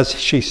 and as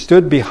she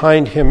stood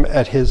behind him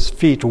at his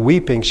feet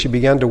weeping, she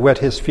began to wet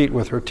his feet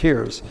with her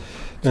tears.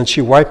 Then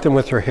she wiped them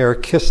with her hair,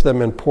 kissed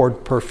them, and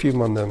poured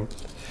perfume on them.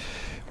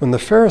 When the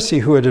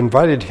Pharisee who had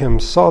invited him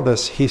saw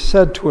this, he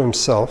said to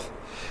himself,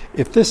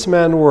 "If this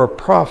man were a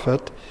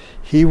prophet,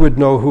 he would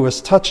know who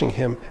is touching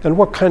him and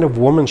what kind of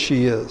woman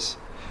she is,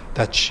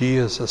 that she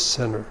is a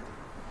sinner."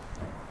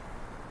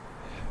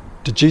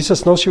 Did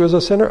Jesus know she was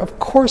a sinner? Of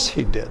course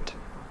he did.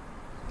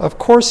 Of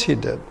course he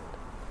did.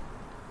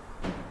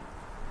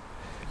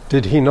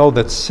 Did he know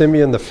that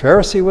Simeon the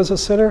Pharisee was a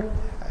sinner?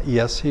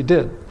 Yes, he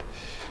did.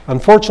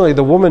 Unfortunately,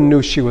 the woman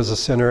knew she was a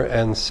sinner,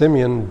 and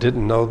Simeon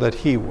didn't know that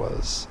he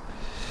was.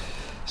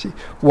 See,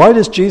 why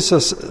does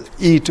Jesus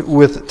eat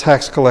with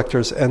tax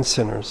collectors and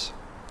sinners?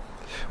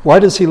 Why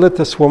does he let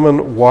this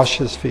woman wash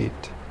his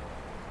feet?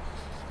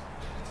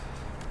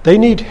 They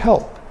need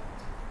help.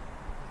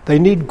 They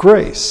need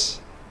grace.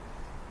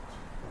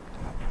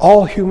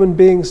 All human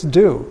beings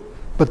do.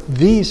 But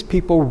these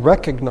people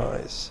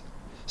recognize.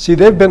 See,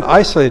 they've been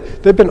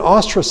isolated. They've been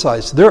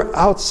ostracized. They're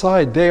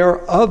outside. They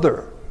are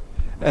other.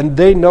 And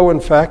they know, in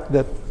fact,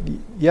 that,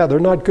 yeah, they're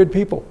not good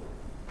people.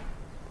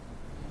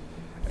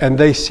 And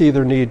they see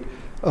their need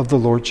of the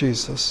Lord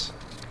Jesus.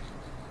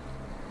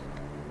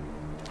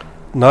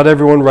 Not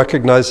everyone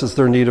recognizes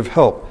their need of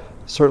help.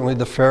 Certainly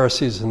the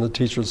Pharisees and the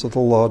teachers of the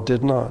law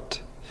did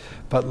not.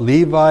 But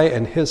Levi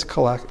and his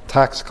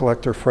tax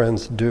collector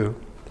friends do.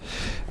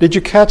 Did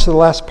you catch the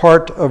last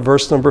part of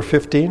verse number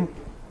 15?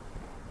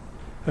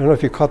 I don't know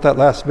if you caught that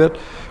last bit.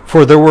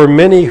 For there were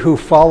many who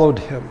followed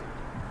him.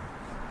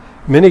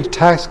 Many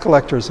tax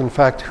collectors, in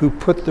fact, who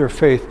put their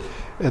faith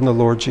in the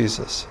Lord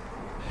Jesus.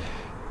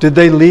 Did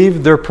they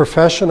leave their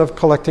profession of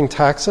collecting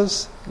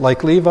taxes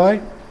like Levi?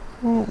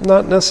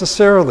 Not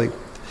necessarily.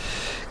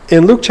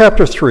 In Luke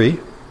chapter 3,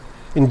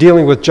 in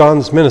dealing with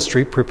John's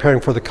ministry,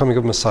 preparing for the coming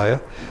of Messiah,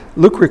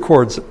 Luke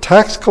records that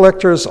tax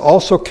collectors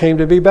also came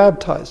to be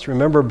baptized.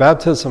 Remember,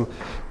 baptism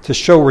to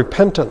show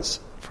repentance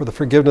for the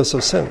forgiveness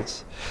of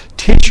sins.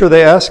 Teacher,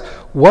 they ask,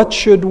 what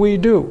should we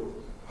do?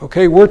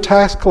 Okay, we're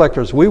tax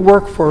collectors. We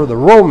work for the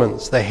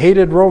Romans, the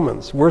hated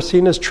Romans. We're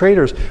seen as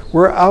traitors.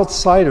 We're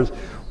outsiders.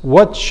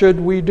 What should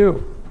we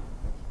do?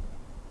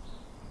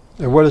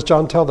 And what does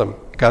John tell them?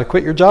 Got to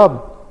quit your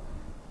job.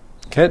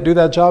 Can't do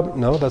that job?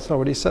 No, that's not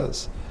what he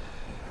says.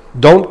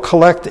 Don't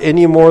collect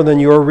any more than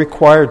you're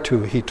required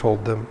to, he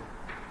told them.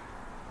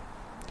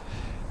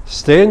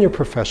 Stay in your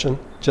profession,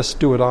 just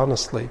do it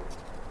honestly.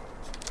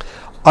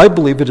 I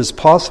believe it is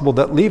possible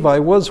that Levi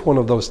was one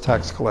of those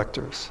tax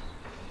collectors.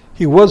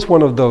 He was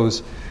one of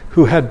those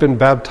who had been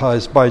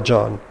baptized by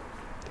John.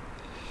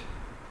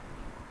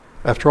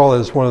 After all, it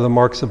is one of the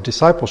marks of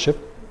discipleship.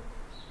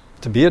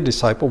 To be a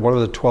disciple, one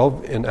of the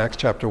 12 in Acts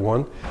chapter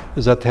 1,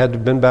 is that they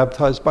had been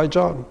baptized by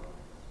John.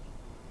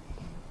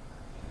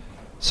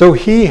 So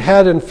he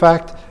had, in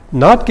fact,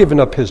 not given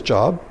up his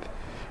job.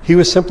 He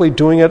was simply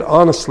doing it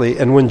honestly.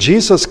 And when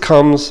Jesus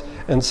comes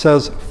and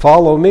says,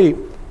 "Follow me,"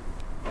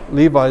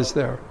 Levi's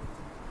there.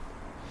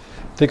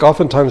 I think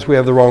oftentimes we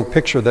have the wrong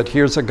picture that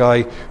here's a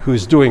guy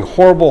who's doing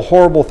horrible,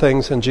 horrible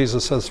things, and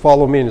Jesus says,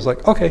 "Follow me." And he's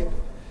like, okay.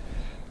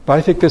 But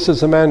I think this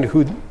is a man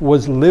who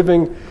was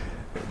living,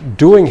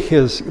 doing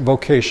his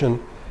vocation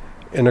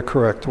in a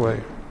correct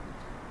way.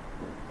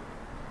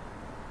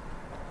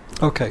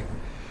 Okay.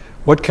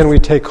 What can we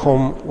take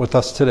home with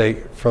us today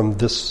from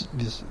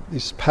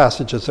these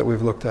passages that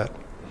we've looked at?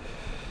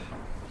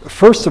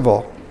 First of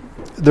all,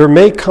 there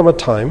may come a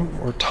time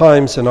or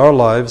times in our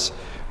lives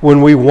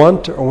when we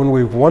want or when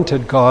we've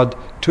wanted God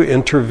to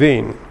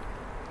intervene.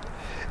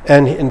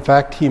 And in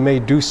fact, he may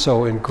do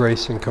so in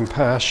grace and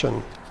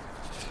compassion.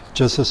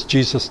 Just as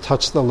Jesus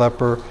touched the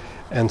leper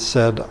and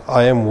said,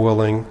 I am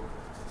willing,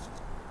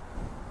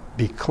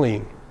 be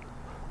clean.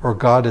 Or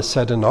God has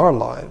said in our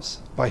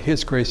lives, by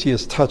his grace, he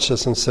has touched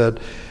us and said,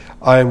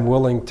 I am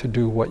willing to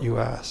do what you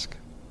ask.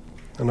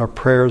 And our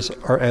prayers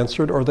are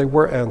answered, or they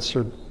were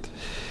answered.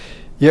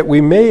 Yet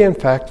we may, in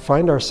fact,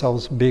 find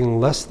ourselves being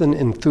less than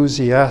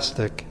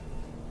enthusiastic,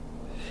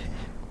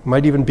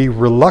 might even be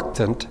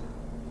reluctant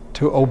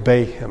to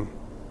obey him.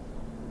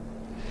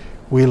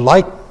 We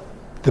like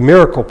the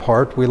miracle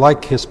part, we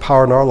like his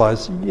power in our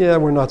lives. Yeah,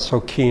 we're not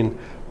so keen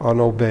on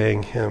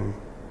obeying him.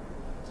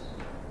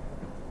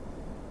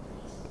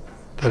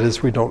 That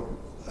is, we don't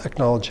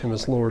acknowledge him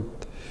as Lord.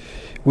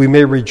 We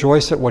may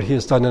rejoice at what he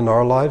has done in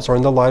our lives or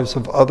in the lives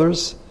of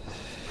others,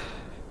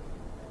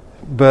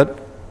 but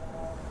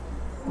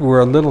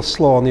we're a little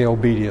slow on the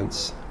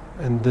obedience,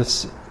 and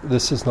this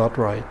is not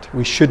right.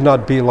 We should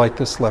not be like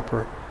this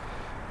leper.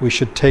 We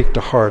should take to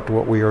heart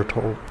what we are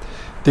told.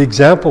 The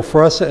example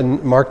for us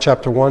in Mark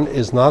chapter 1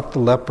 is not the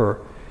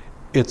leper,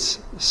 it's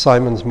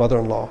Simon's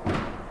mother-in-law.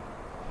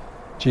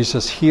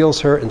 Jesus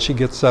heals her, and she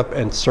gets up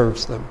and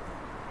serves them.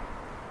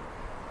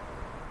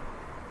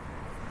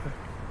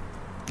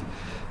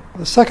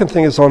 The second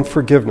thing is on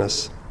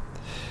forgiveness.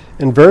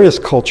 In various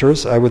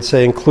cultures, I would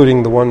say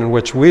including the one in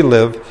which we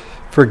live,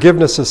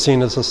 forgiveness is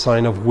seen as a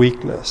sign of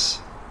weakness.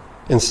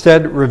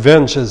 Instead,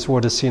 revenge is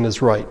what is seen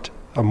as right,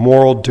 a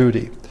moral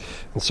duty.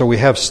 And so we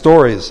have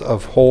stories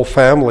of whole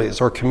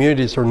families or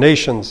communities or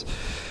nations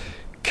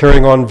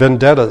carrying on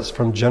vendettas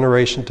from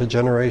generation to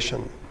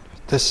generation.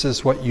 This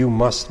is what you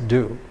must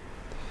do.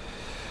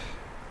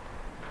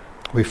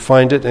 We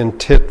find it in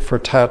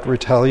tit-for-tat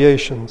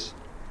retaliations.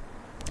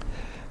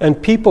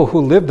 And people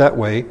who live that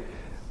way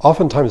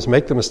oftentimes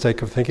make the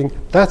mistake of thinking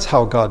that's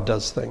how God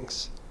does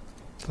things.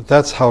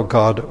 That's how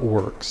God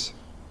works.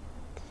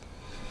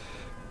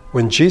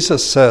 When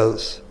Jesus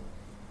says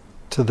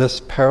to this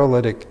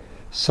paralytic,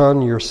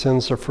 Son, your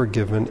sins are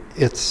forgiven,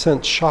 it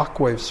sent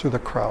shockwaves through the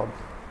crowd.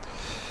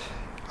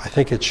 I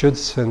think it should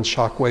send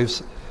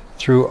shockwaves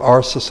through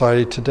our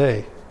society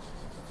today.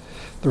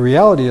 The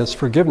reality is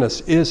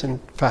forgiveness is, in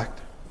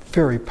fact,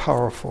 very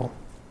powerful.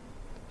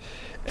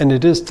 And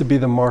it is to be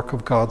the mark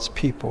of God's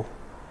people.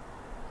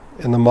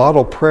 In the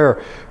model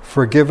prayer,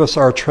 forgive us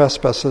our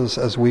trespasses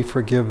as we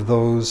forgive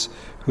those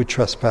who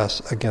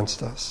trespass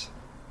against us.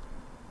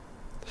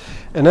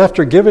 And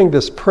after giving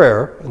this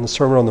prayer in the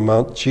Sermon on the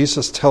Mount,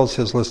 Jesus tells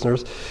his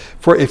listeners,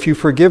 for if you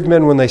forgive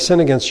men when they sin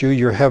against you,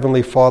 your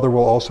heavenly Father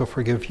will also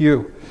forgive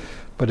you.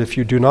 But if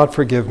you do not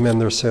forgive men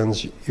their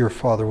sins, your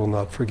Father will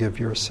not forgive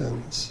your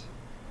sins.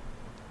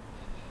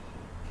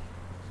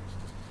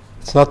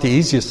 It's not the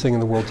easiest thing in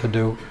the world to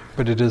do,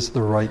 but it is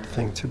the right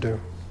thing to do.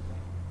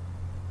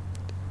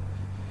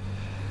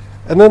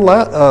 And then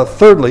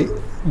thirdly,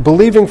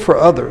 believing for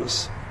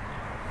others.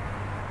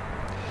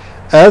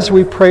 As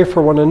we pray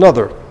for one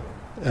another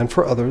and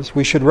for others,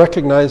 we should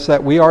recognize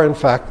that we are in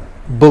fact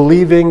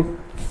believing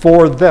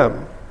for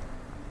them.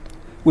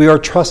 We are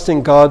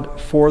trusting God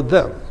for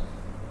them,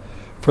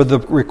 for the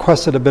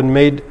requests that have been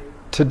made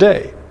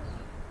today.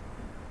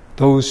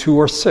 Those who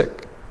are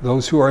sick,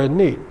 those who are in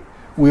need.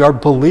 We are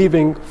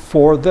believing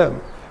for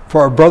them. For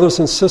our brothers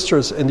and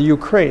sisters in the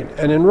Ukraine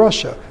and in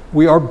Russia,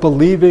 we are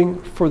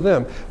believing for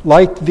them,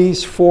 like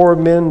these 4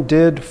 men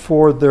did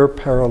for their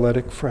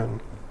paralytic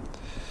friend.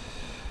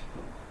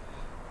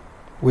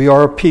 We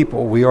are a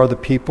people. We are the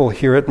people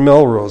here at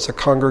Melrose, a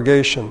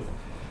congregation,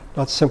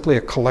 not simply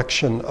a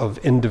collection of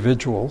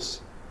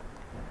individuals.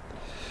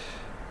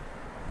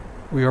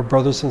 We are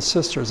brothers and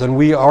sisters, and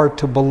we are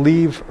to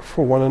believe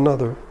for one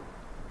another.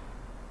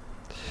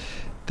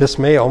 This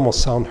may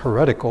almost sound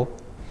heretical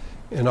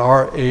in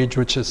our age,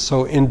 which is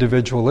so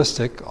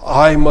individualistic.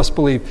 I must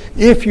believe.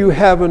 If you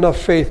have enough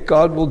faith,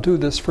 God will do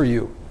this for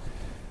you.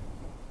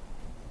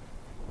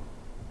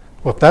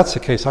 Well, if that's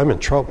the case, I'm in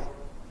trouble.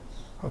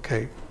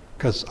 Okay?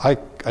 Because I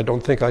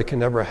don't think I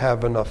can ever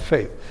have enough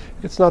faith.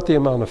 It's not the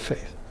amount of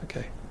faith.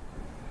 Okay?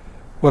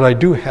 What I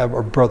do have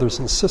are brothers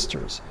and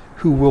sisters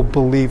who will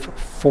believe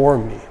for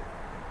me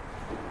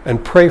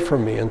and pray for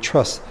me and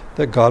trust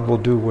that God will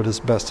do what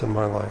is best in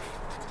my life.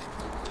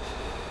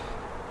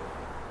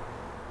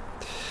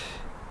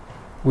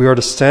 We are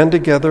to stand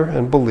together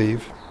and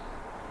believe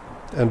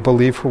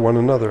for one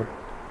another,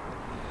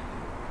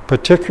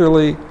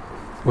 particularly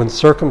when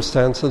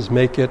circumstances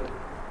make it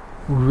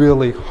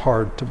really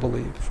hard to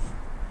believe.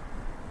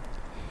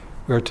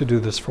 We are to do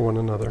this for one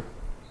another.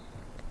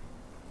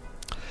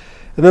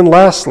 And then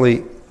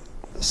lastly,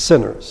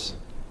 sinners.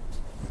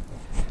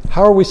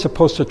 How are we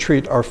supposed to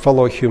treat our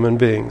fellow human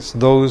beings,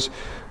 those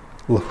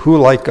who,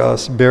 like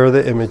us, bear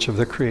the image of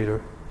the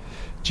Creator?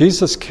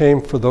 Jesus came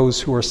for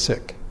those who are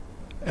sick.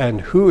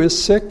 And who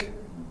is sick?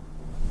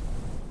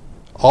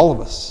 All of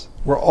us.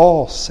 We're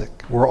all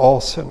sick. We're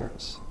all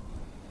sinners.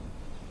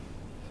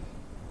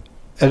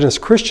 And as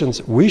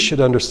Christians, we should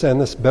understand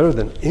this better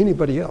than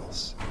anybody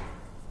else.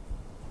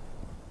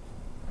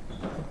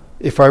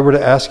 If I were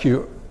to ask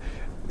you,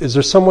 is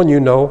there someone you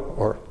know,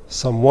 or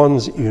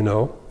someone's you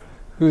know,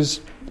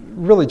 who's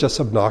really just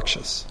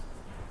obnoxious?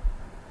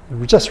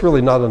 Just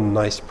really not a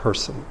nice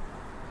person.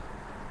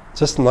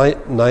 Just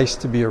nice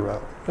to be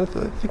around. I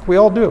think we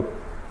all do.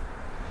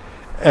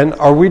 And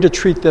are we to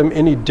treat them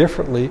any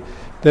differently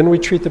than we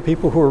treat the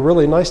people who are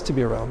really nice to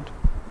be around?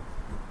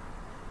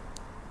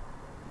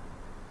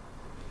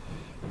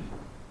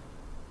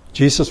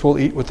 Jesus will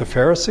eat with the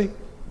Pharisee.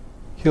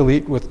 He'll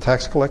eat with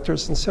tax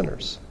collectors and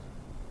sinners.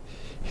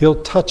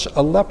 He'll touch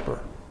a leper.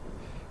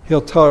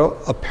 He'll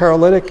tell a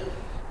paralytic,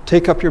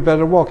 take up your bed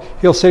and walk.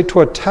 He'll say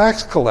to a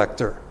tax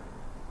collector,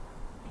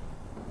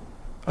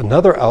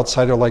 another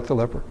outsider like the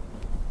leper,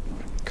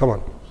 come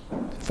on,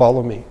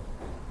 follow me,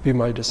 be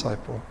my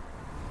disciple.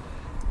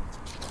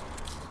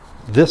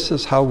 This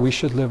is how we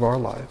should live our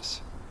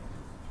lives.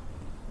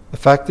 The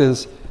fact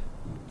is,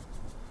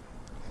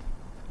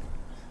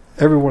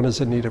 everyone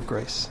is in need of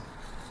grace.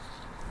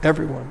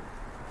 Everyone.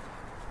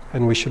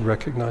 And we should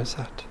recognize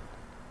that.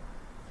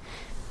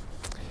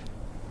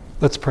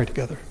 Let's pray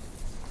together.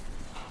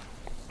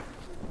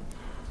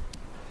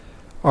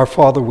 Our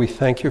Father, we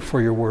thank you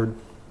for your word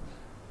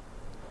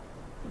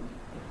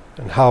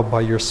and how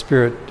by your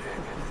Spirit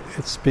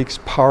it speaks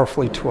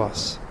powerfully to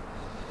us.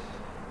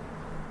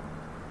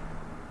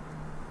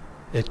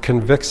 It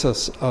convicts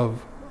us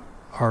of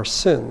our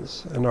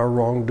sins and our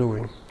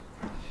wrongdoing.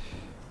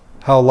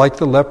 How, like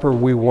the leper,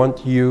 we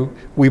want you,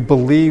 we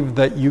believe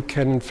that you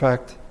can in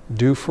fact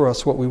do for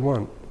us what we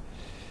want.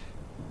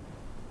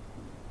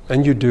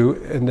 And you do,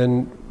 and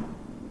then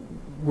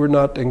we're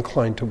not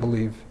inclined to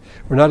believe.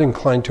 We're not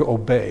inclined to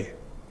obey.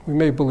 We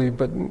may believe,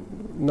 but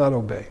not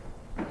obey.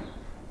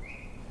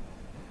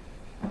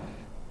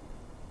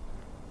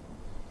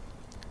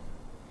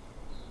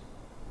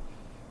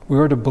 We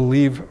are to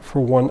believe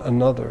for one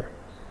another.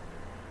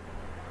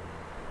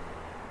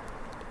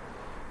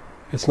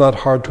 It's not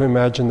hard to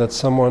imagine that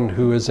someone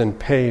who is in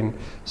pain,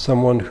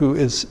 someone who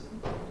is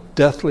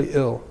deathly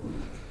ill,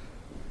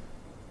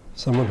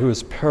 someone who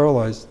is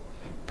paralyzed,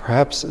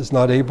 perhaps is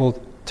not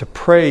able to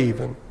pray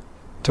even,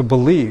 to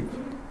believe,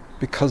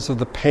 because of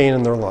the pain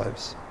in their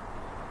lives.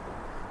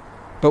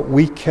 But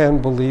we can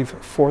believe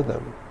for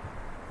them.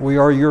 We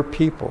are your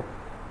people.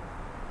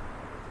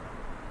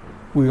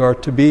 We are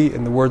to be,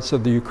 in the words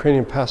of the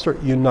Ukrainian pastor,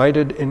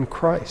 united in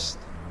Christ.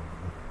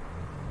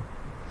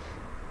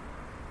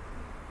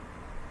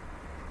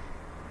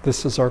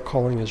 This is our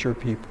calling as your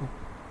people.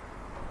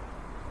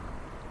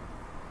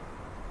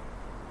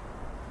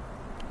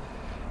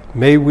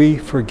 May we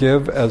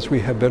forgive as we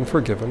have been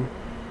forgiven.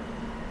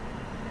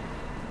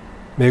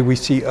 May we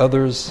see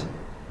others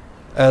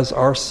as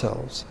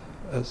ourselves,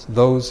 as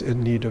those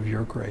in need of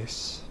your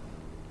grace.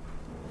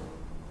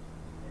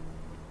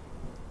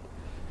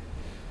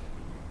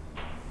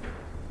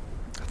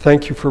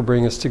 Thank you for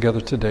bringing us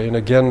together today. And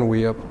again,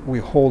 we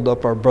hold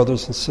up our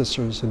brothers and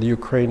sisters in the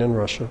Ukraine and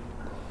Russia.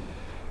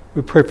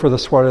 We pray for the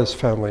Suarez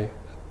family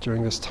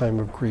during this time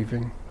of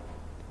grieving.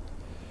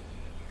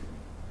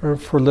 Or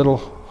for little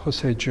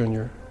Jose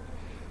Jr.,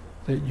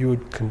 that you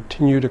would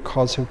continue to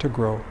cause him to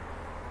grow,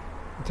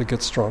 to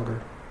get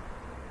stronger.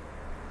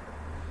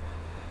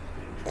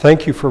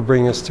 Thank you for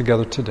bringing us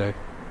together today.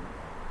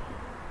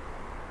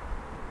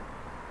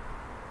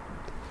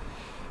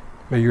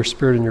 May your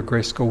Spirit and your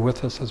grace go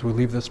with us as we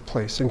leave this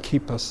place and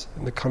keep us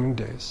in the coming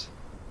days.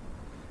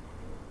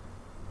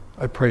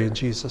 I pray in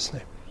Jesus'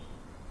 name.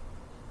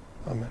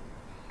 Amen.